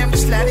PM.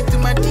 Just slide into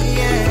my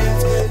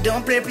DMs.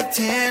 Don't play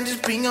pretend,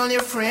 just bring all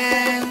your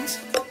friends.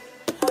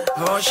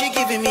 Oh, she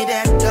giving me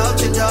that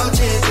Dolce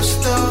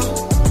Gusto.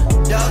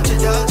 Dolce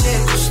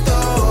Gusto.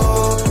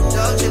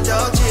 Dolce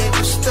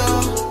Gusto.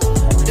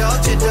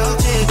 Dolce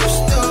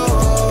Gusto.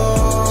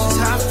 She's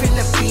half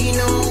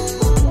Filipino.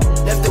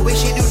 Love the way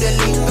she do the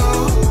lingo.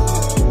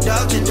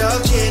 Dolce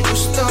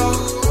Gusto.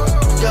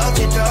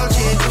 Dolce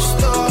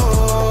Gusto.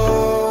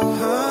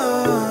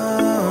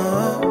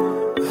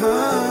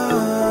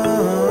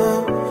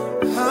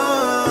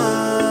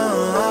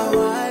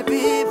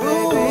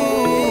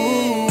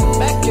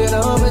 Back it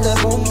up with that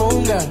boom boom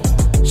girl.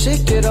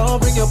 Shake it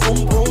up, bring your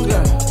boom boom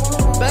girl.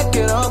 Back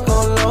it up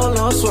on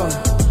low swag.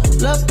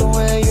 Love the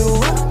way you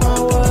rock my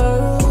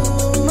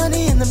world.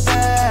 Money in the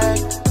bag,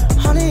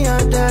 honey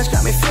on dash,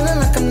 got me feeling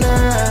like I'm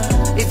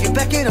not. If you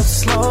back it up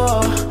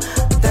slow,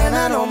 then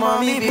I know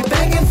mommy be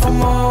begging for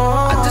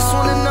more. I just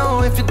wanna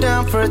know if you're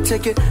down for a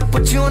ticket.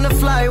 Put you on the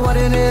flight, what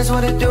it is,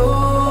 what it do.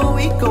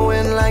 We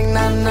going like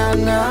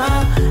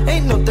nah.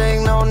 Ain't no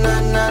thing, no nah.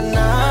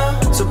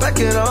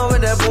 it off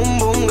with that boom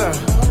boom girl.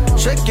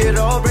 Shake it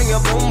off, bring your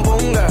boom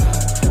boom girl.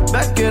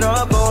 Back it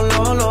up, go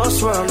low, low,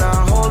 swirl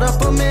now. Hold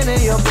up a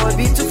minute, your boy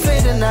be too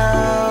faded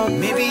now.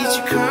 Maybe you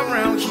should come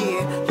round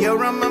here.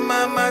 You're on my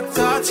mind, my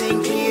thoughts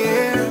ain't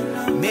clear.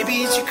 Maybe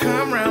you should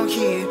come round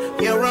here.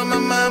 You're on my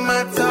mind,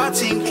 my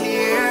thoughts ain't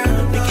clear.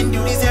 We can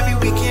do this every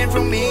weekend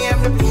from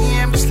AM to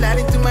PM. Just slide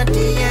into my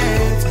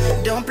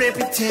DMs. Don't play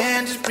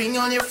pretend, just bring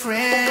all your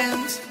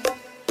friends.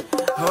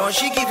 Oh,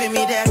 she giving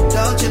me that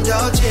Dolce,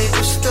 Dolce,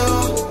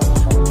 Gusto.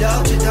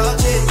 Dolce,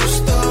 Dolce,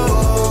 Gusto.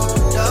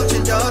 Dolce,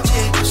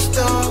 Dolce,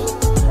 Gusto.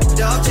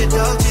 Dolce,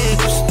 Dolce,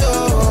 Gusto.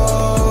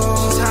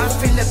 She's half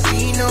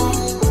Filipino.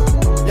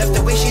 Love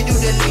the way she do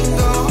the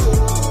lingo.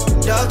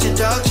 Dolce,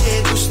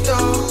 Dolce, Gusto.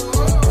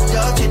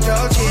 Dolce,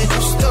 Dolce,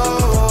 Gusto.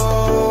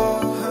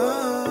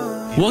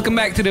 Welcome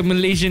back to the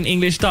Malaysian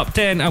English Top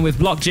 10. I'm with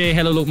Block J,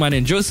 Hello Lokman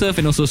and Joseph,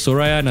 and also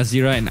Soraya,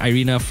 Nazira and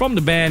Irina from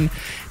the band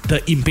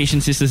The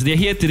Impatient Sisters. They're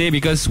here today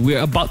because we're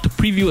about to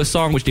preview a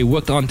song which they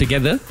worked on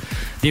together.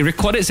 They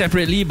recorded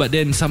separately, but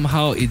then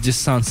somehow it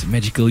just sounds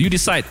magical. You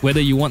decide whether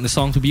you want the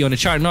song to be on the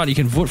chart or not. You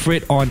can vote for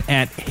it on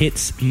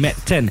 @HITZ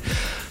MET10.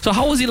 So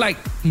how was it like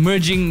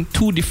merging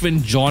two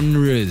different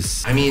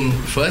genres? I mean,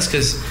 for us,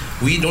 because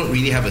we don't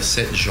really have a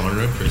set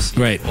genre per se.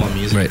 Right. For our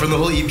music. Right. From the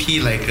whole EP,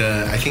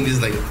 I think this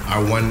is like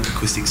our one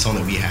acoustic song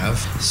that we have.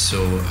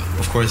 So,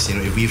 of course,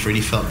 if we've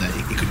already felt that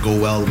it could go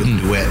well with a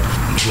duet,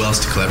 who else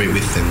to collaborate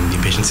with than the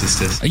Impatient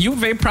Sisters? Are you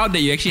very proud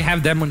that you actually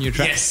have them on your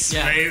track? Yes,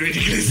 very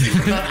ridiculously.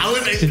 I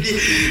was actually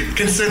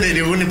concerned that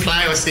they wouldn't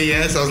reply or say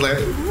yes. I was like,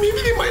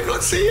 maybe they might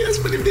not say yes,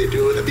 but if they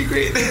do, that'd be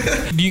great.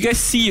 Do you guys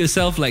see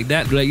yourself like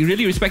that? Like, you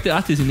really respected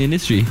artists in the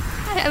industry?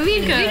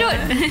 We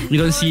don't. You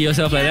don't see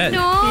yourself like that?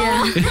 No.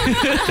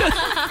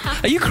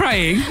 Are you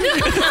crying?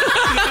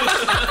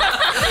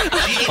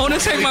 I want to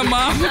thank my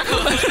mom.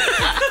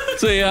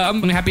 So yeah,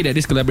 I'm happy that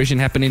this collaboration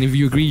happened. And if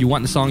you agree, you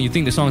want the song, you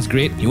think the song is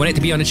great, you want it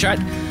to be on the chart,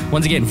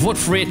 once again, vote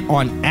for it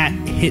on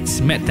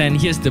 @HITZ MET10.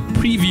 Here's the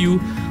preview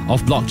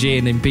of Block J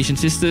and the Impatient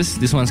Sisters.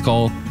 This one's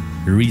called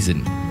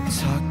Reason.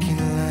 Talking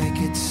like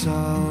it's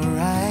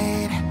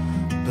alright,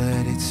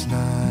 but it's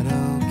not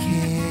okay.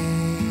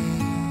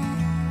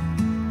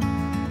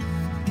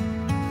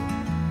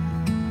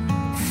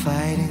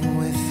 Fighting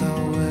with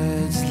our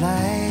words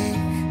like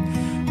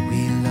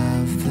we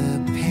love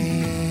the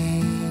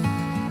pain.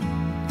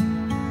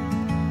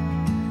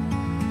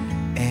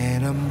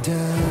 And I'm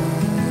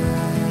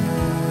done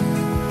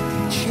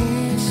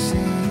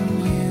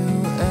chasing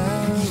you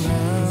around.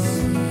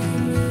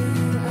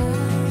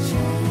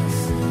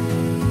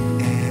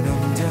 And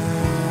I'm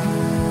done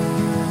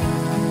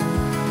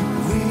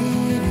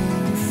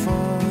waiting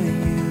for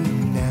you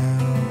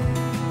now.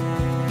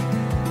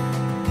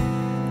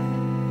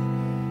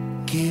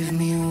 Give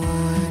me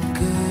one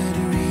good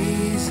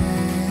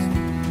reason,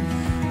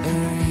 a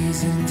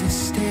reason to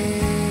stay.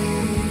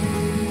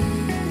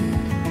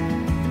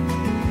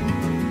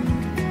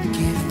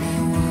 Give me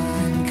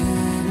one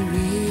good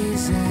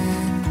reason,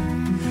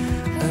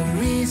 a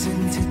reason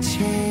to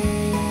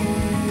change.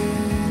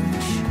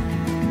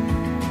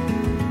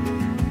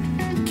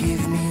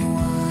 Give me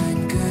one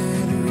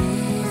good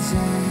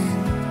reason,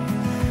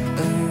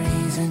 a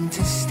reason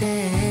to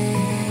stay.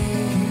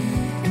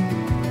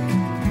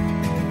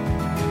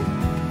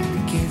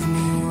 Give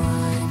me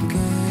one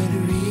good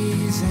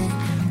reason,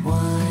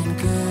 one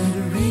good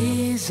reason.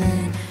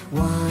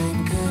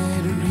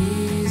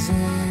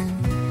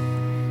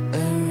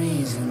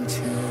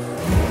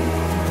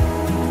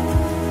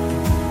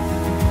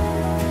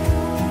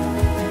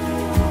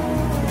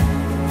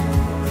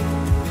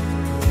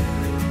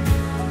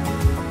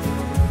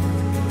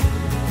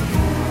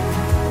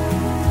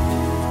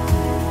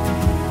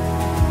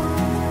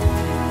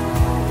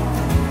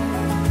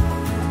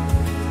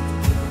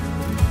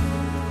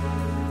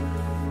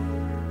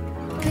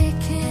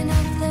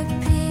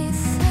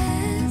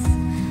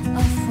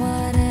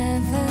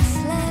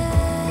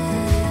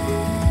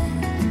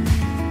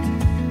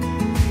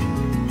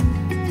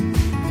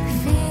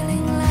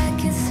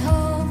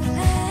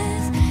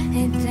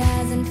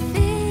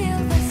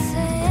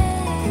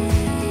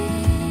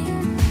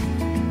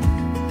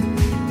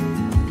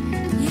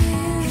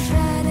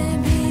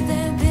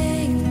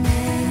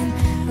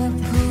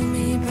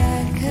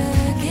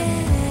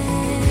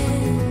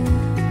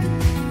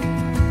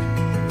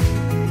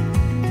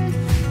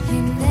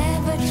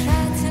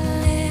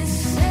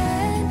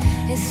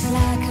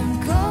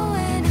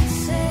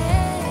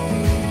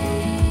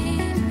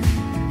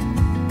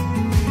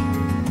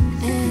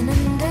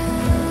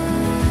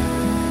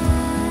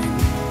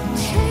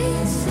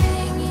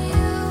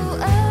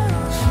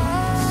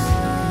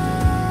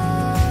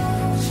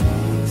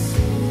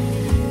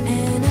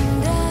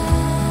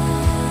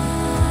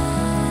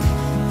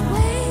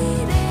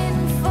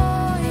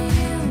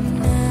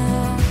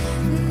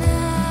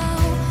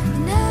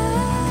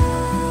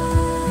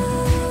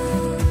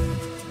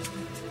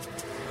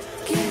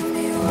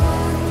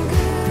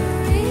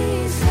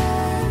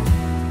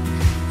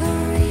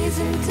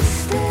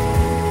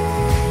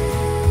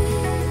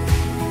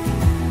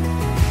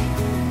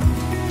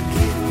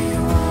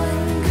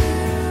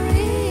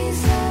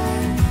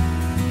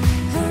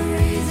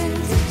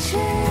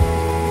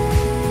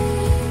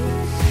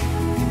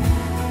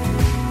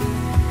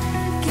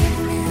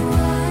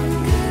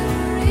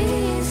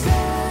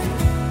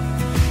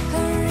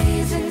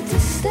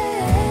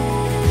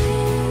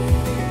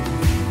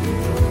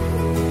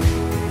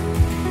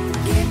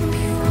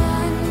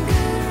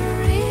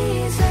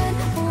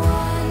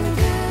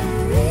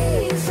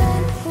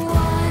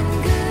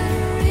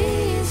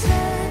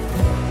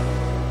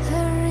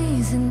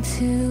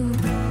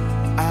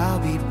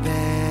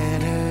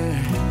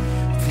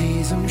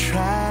 please, I'm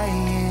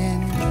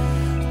trying.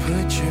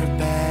 Put your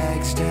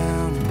bags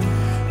down,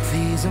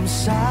 please, I'm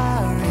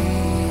sorry.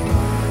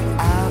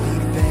 I'll be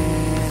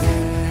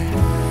better,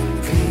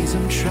 please,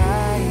 I'm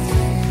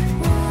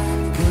trying.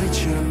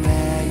 Put your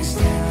bags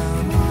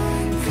down,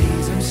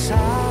 please, I'm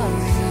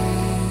sorry.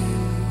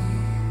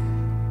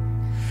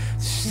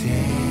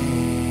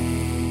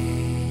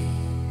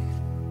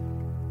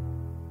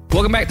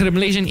 Welcome back to the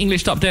Malaysian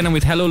English Top 10. I'm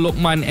with Hello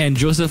Lokman and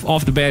Joseph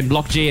of the band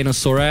Block J, and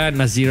Soraya,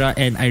 Nazira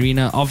and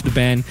Irina of the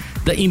band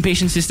The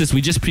Impatient Sisters.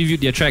 We just previewed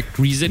their track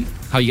Reason.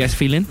 How you guys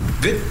feeling?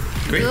 Good.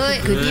 Great.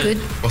 Good.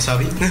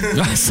 Wasabi.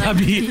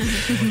 Wasabi.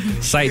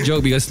 Side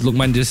joke, because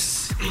Lokman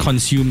just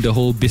consumed the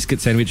whole biscuit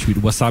sandwich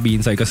with wasabi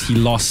inside because he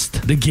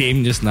lost the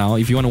game just now.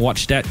 If you want to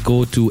watch that,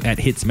 go to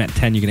 @HITZ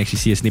MET10. You can actually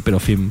see a snippet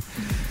of him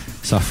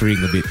suffering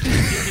a bit.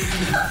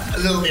 A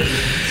little bit.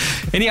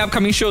 Any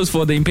upcoming shows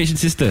for The Impatient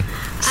Sister?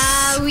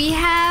 We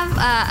have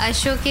a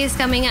showcase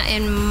coming up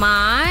in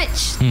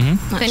March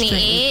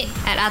 28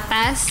 at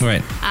Atas.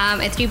 Right.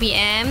 At 3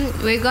 p.m.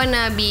 We're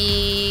gonna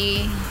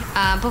be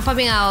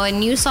performing our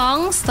new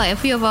songs, like a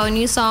few of our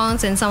new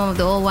songs and some of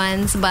the old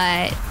ones.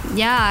 But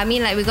yeah, I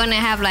mean, like, we're gonna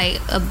have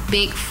like a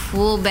big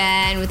full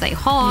band with like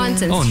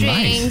horns and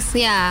strings. Nice.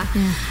 Yeah.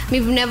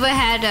 We've never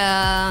had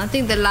I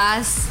think the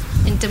last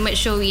intimate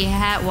show we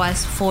had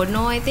was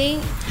Fono, I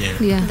think.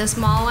 Yeah. The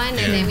small one.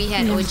 And then we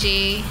had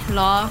OJ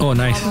Law. Oh,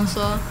 nice.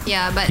 Also.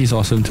 Yeah, but he's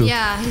awesome too.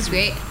 Yeah, he's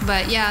great.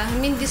 But yeah, I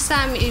mean, this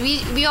time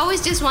we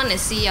always just want to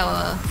see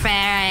our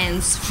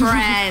friends.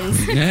 Friends.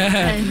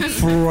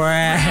 Or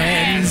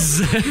friends?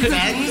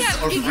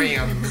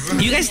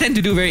 You guys tend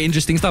to do very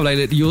interesting stuff like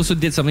that. You also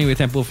did something with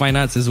Temple Fine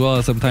Arts as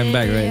well some time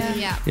back, right?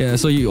 Yeah.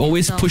 So you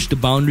always push the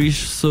boundaries,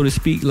 so to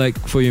speak, like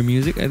for your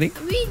music, I think.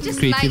 We just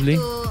creatively.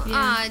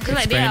 like to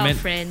like they are our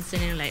friends,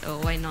 and then like, oh,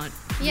 why not?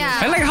 Yeah.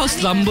 I like how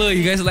slumber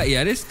you guys are like,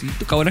 yeah, this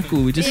itu kawan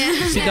aku. We just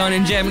sit down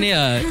and jam ni.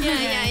 Yeah.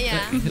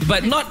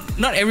 But not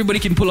everybody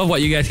can pull off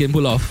what you guys can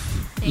pull off.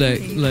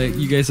 Like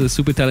you guys are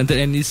super talented,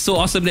 and it's so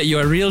awesome that you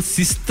are real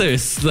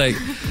sisters. Like,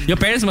 your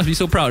parents must be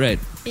so proud, right?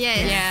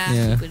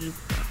 Yeah.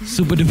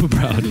 Super duper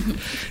proud.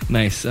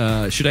 Nice.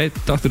 Should I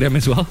talk to them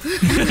as well?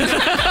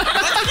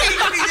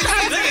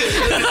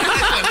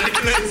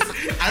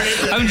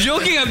 I'm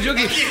joking.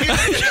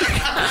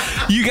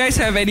 You guys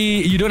have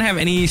you don't have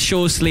any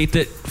shows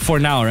slated for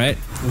now, right?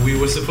 We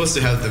were supposed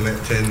to have the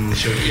MET10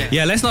 show.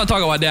 Yeah, let's not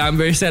talk about that. I'm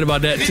very sad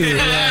about that too.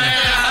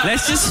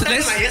 Let's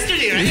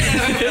yesterday, right?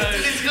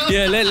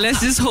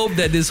 Let's just hope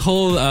that this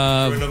whole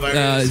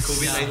coronavirus,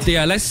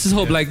 COVID-19. let's just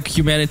hope like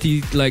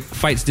humanity like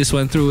fights this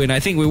one through, and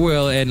I think we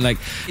will. And like,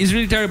 it's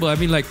really terrible. I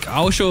mean, like,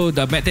 our show,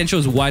 the MET10 show,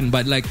 is one,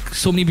 but like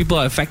so many people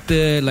are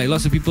affected. Like,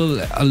 lots of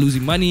people are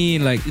losing money.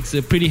 Like, it's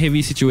a pretty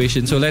heavy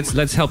situation. So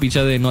let's help each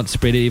other and not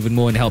spread it even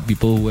more, and help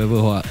people whoever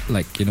who are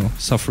like,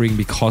 suffering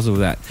because of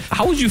that.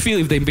 How would you feel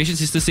if the Impatient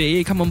Sisters say,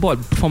 hey, come on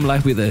board, perform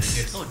live with us?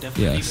 Yes. Oh,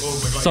 definitely. Yeah.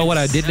 So what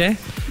I did there?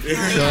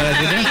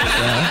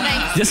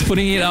 Yeah. Just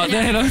putting it out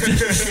there,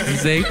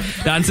 just saying.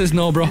 The answer is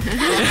no, bro.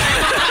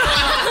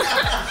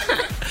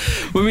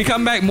 When we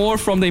come back, more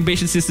from the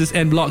Impatient Sisters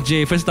and Block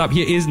J. First up,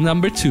 here is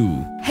number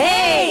 2.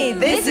 Hey,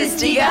 this is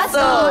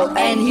Tigaso,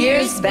 and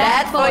here's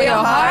Bad for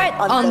Your Heart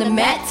on the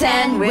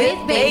MET10 with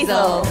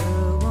Basil.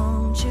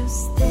 Won't you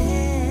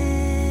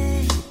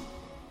stay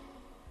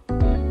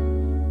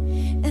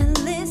and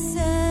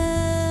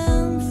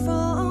listen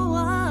for a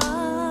while?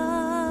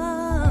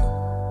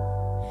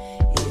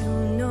 You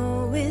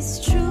know it's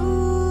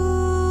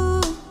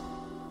true.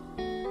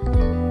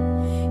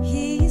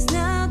 He's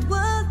not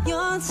worth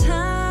your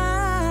time.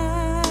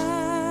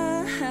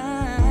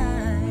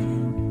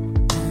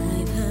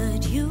 I've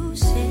heard you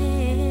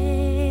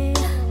say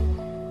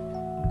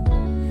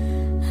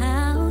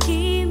how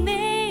he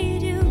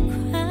made you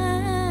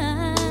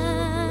cry.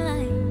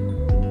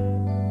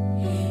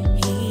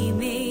 He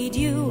made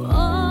you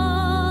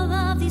all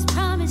of these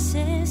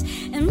promises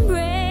and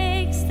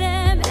breaks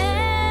them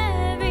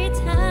every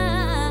time.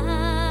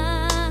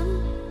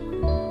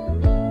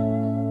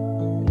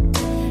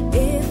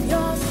 If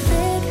you're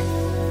sick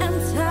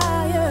and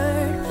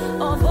tired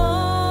of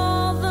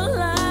all the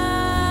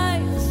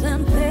lies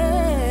and pain,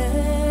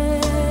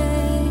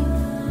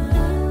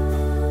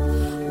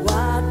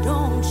 why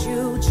don't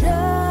you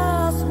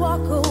just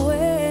walk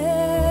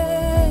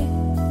away?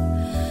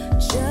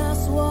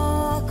 Just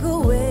walk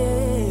away.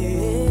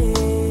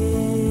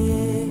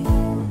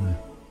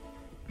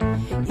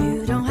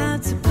 You don't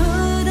have to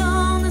put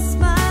on a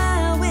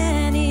smile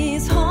when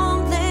he's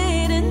home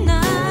late at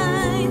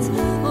night,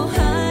 or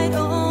hide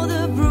all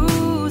the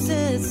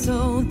bruises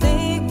so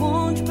they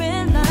won't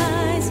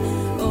realize.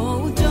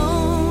 Oh,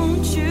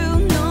 don't you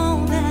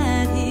know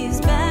that he's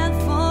bad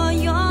for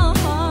your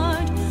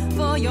heart,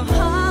 for your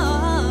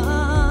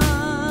heart?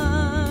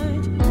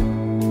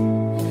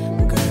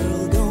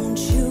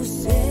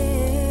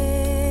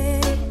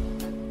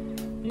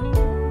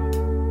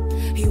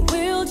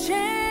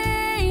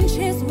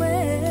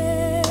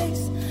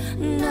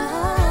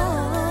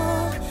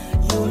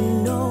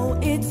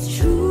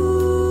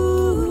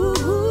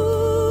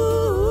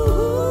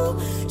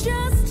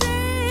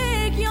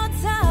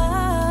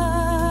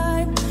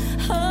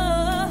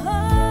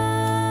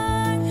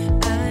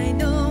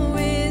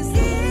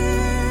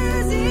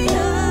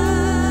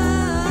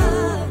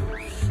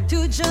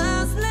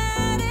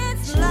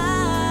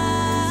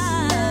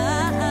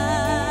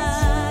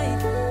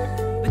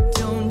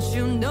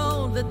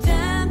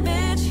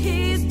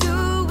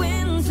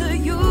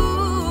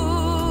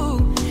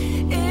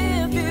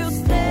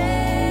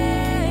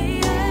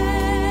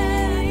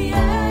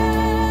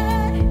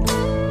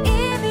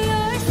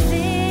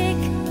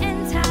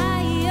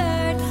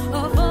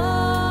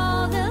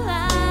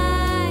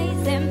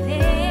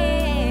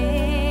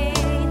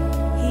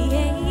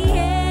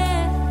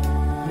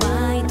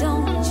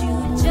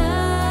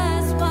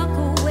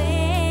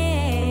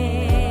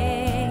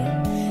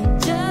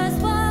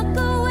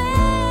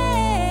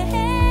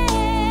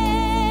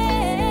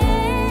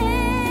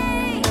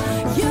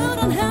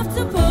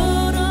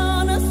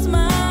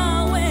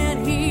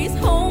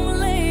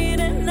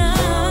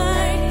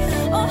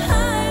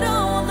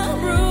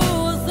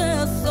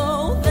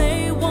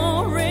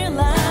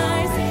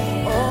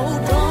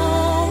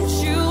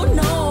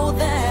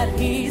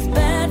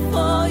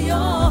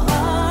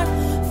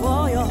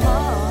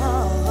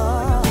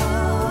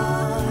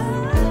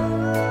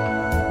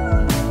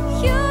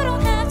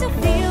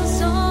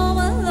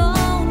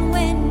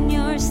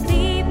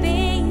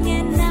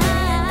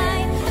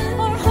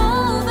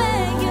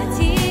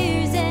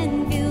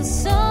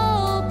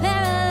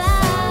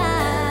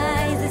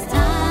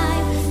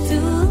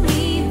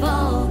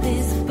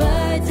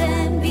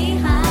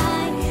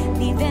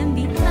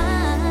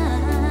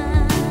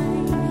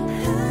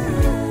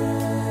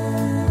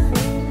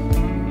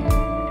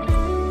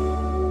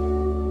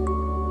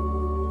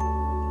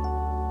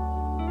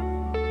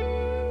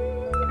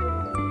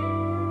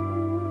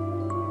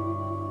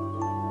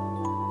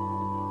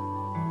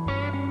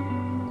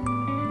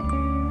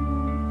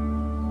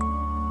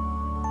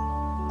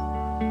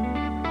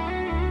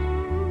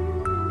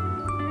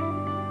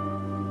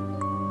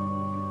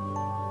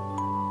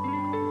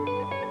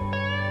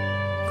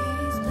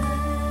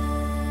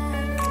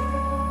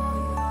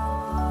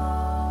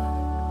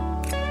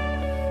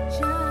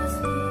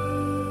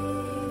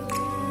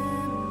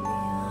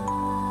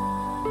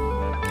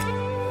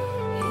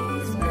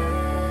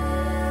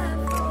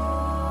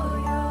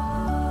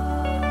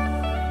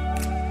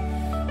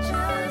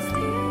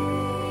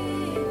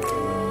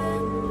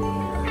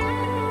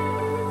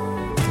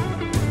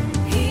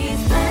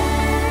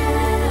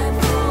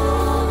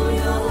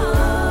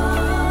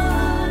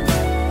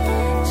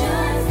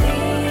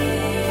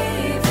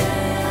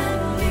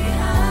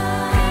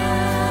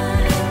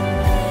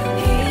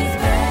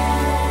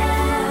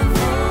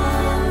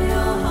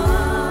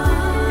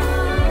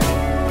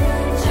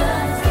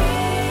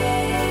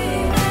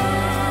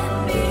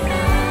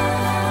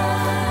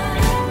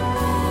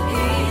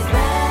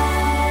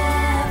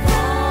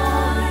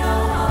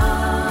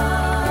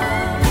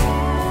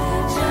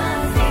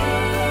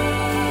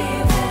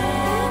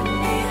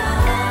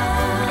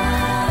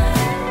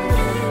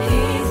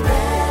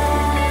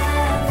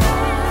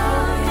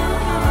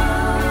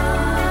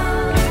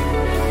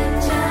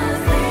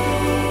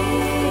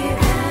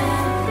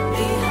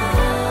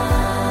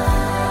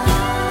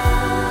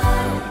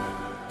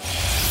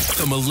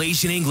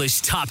 Malaysian English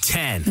Top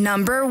 10.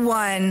 Number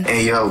 1.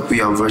 Hey yo, we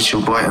are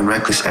Virtual Boy and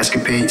Reckless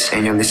Escapades,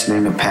 and you're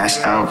listening to Pass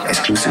Out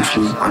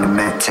exclusively on the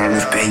MET10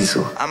 with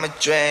Basil. I'ma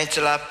drink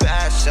till I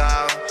pass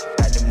out.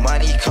 Got the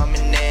money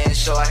coming in,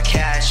 so I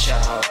cash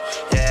out.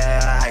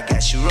 Yeah, I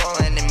got you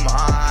rolling in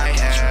my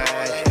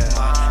head.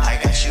 Yeah, I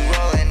got you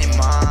rolling in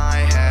my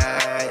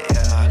head.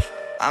 Yeah,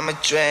 I'ma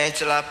drink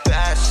till I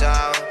pass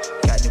out.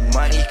 Got the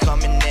money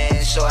coming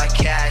in, so I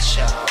cash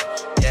out.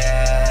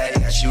 Yeah, I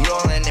got you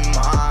rolling in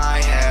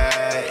my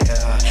head.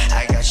 Yeah,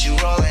 I got you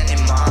rolling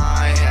in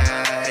my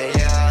head.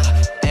 Yeah,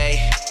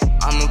 hey,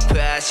 I'ma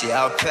pass,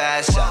 yeah, I'll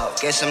pass out.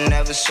 Guess I'm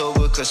never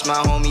sober, cause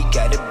my homie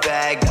got a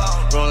bag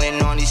out.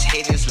 Rolling on these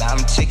haters like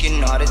I'm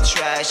taking all the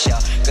trash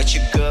out. Got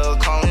your girl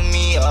calling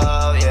me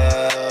up,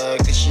 yeah,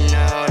 cause you know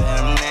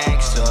that I'm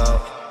next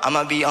up.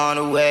 I'ma be on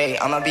the way,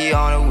 I'ma be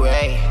on the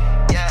way.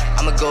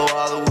 I'ma go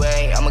all the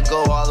way, I'ma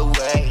go all the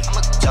way.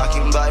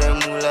 Talking about the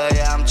moolah,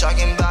 yeah, I'm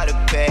talking about the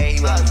pay.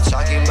 When I'm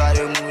talking about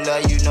the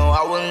moolah, you know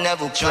I will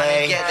never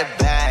play. Get the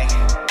bag,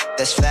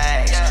 that's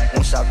facts.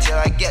 Won't stop till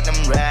I get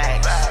them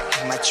rags.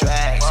 My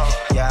tracks,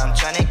 yeah, I'm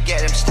trying to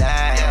get them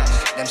stacks. Yeah,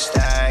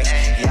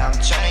 I'm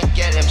trying to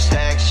get them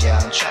stacks. Yeah,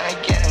 I'm trying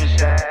to get them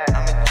stacks.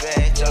 I'ma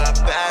drink till I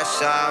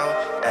pass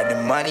out. Got the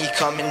money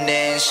coming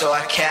in, so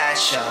I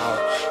cash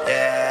out.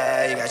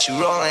 Yeah, you got you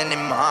rolling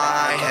in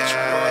my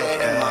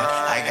head.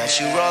 Yeah, I got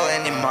you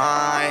rolling in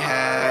my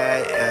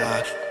head.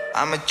 Yeah,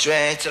 I'ma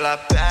drink till I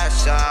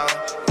pass out.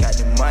 Got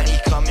the money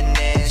coming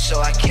in,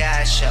 so I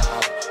cash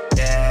out.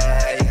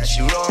 Yeah, you got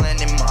you rolling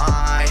in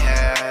my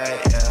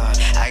head. Yeah,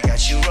 I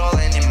got you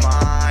rolling in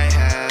my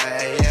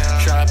head.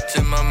 Yeah. Trapped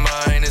in my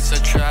mind, it's a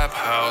trap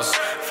house.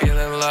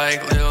 Feeling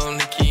like Lil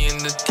Nicky in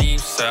the deep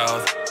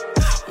south.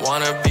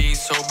 Wanna be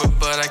sober,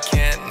 but I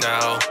can't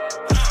now.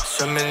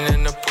 Swimming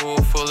in a pool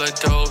full of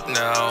dope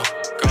now.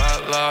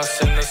 Got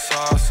lost in the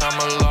sauce, I'm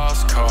a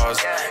lost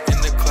cause.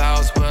 In the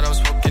clouds, but I'm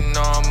smoking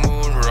on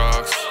moon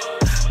rocks.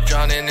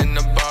 Drowning in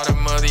the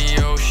bottom of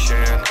the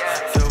ocean.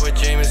 Filled with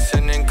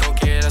Jameson and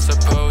coke, yeah, that's a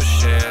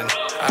potion.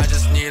 I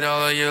just need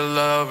all of your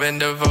love and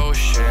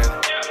devotion.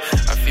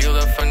 I feel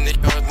the fun, the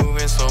earth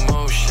moving slow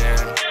motion.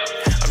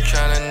 I'm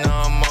trying to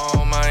numb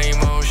all my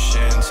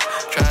emotions.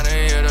 Trying to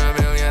hit a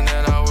million,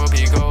 then I will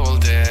be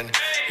golden.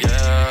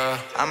 Yeah,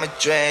 I'ma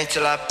drink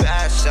till I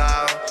pass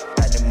out.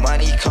 Got the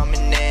money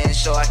coming in,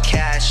 so I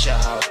cash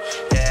out.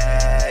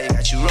 Yeah, you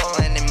got you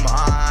rolling in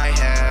my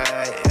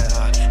head.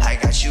 Yeah, I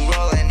got you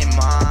rolling in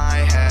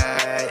my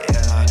head.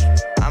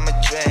 Yeah, I'ma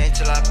drink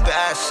till I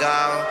pass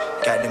out.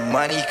 Got the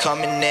money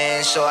coming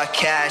in, so I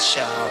cash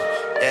out.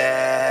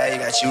 Yeah, you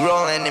got you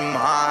rolling in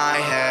my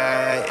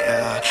head.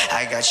 Yeah,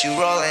 I got you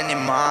rolling in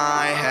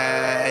my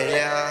head.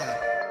 Yeah.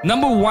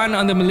 Number 1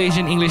 on the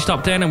Malaysian English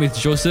Top 10. I'm with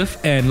Joseph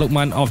and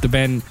Lokman of the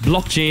band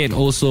Block J, and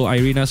also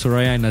Irina,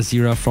 Soraya and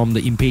Nazira from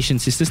the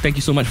Impatient Sisters. Thank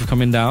you so much for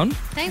coming down.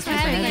 Thanks for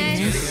having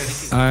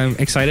us. I'm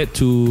excited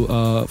to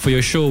for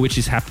your show, which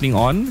is happening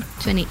on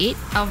 28th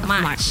of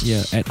March.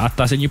 Yeah, at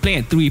Atas, and you're playing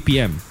at 3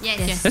 p.m.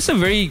 Yes. That's a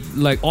very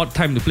odd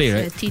time to play,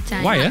 right? Tea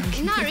time. Why?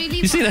 Not really.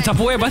 You see the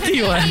Tupperware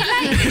party, what?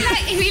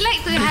 we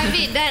like to have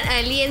it done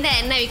early, and then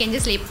at night we can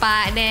just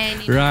lepak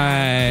then.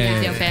 Right.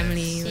 With your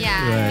family.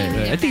 Yeah.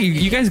 Right. I think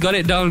you guys got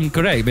it down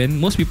correct, man.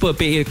 Most people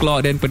pay 8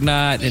 o'clock, then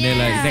penat, and then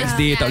like next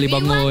day tak boleh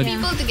bangun. We want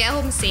people to get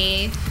home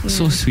safe.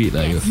 So sweet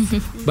lah you.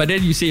 But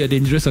then you say you're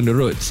dangerous on the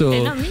road. So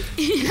Not me.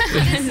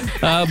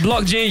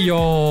 Block J,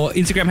 your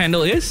Instagram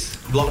handle is?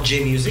 Block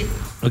J Music.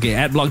 Okay,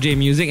 at Block J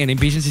Music, and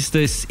Impatient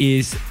Sisters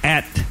is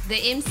at The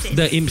Impsis.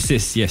 The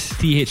Impsis, yes.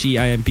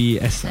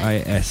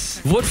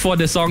 THEIMPSIS. Vote for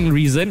the song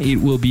Reason. It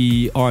will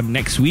be on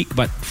next week,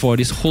 but for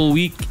this whole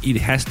week, it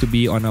has to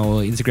be on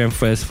our Instagram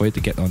first for it to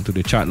get onto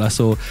the chart.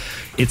 So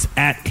it's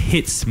at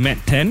HITZ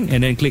MET10,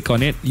 and then click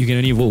on it. You can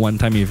only vote one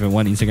time if you have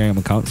one Instagram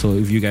account. So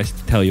if you guys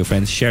tell your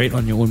friends, share it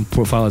on your own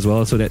profile as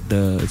well, so that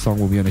the song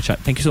will be on the chart.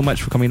 Thank you so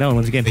much for coming down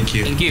once again. Thank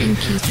you. Thank you. You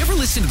ever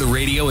listen to the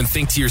radio and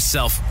think to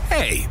yourself,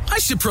 hey, I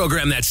should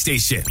program that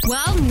station?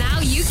 Well, now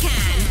you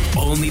can.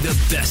 Only the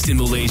best in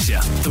Malaysia.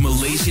 The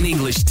Malaysian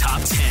English Top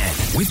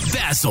 10 with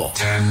Basil.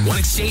 Want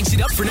to change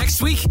it up for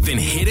next week? Then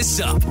hit us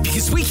up,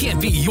 because we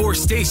can't be your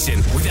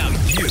station without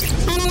you.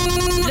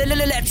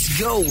 Let's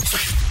go.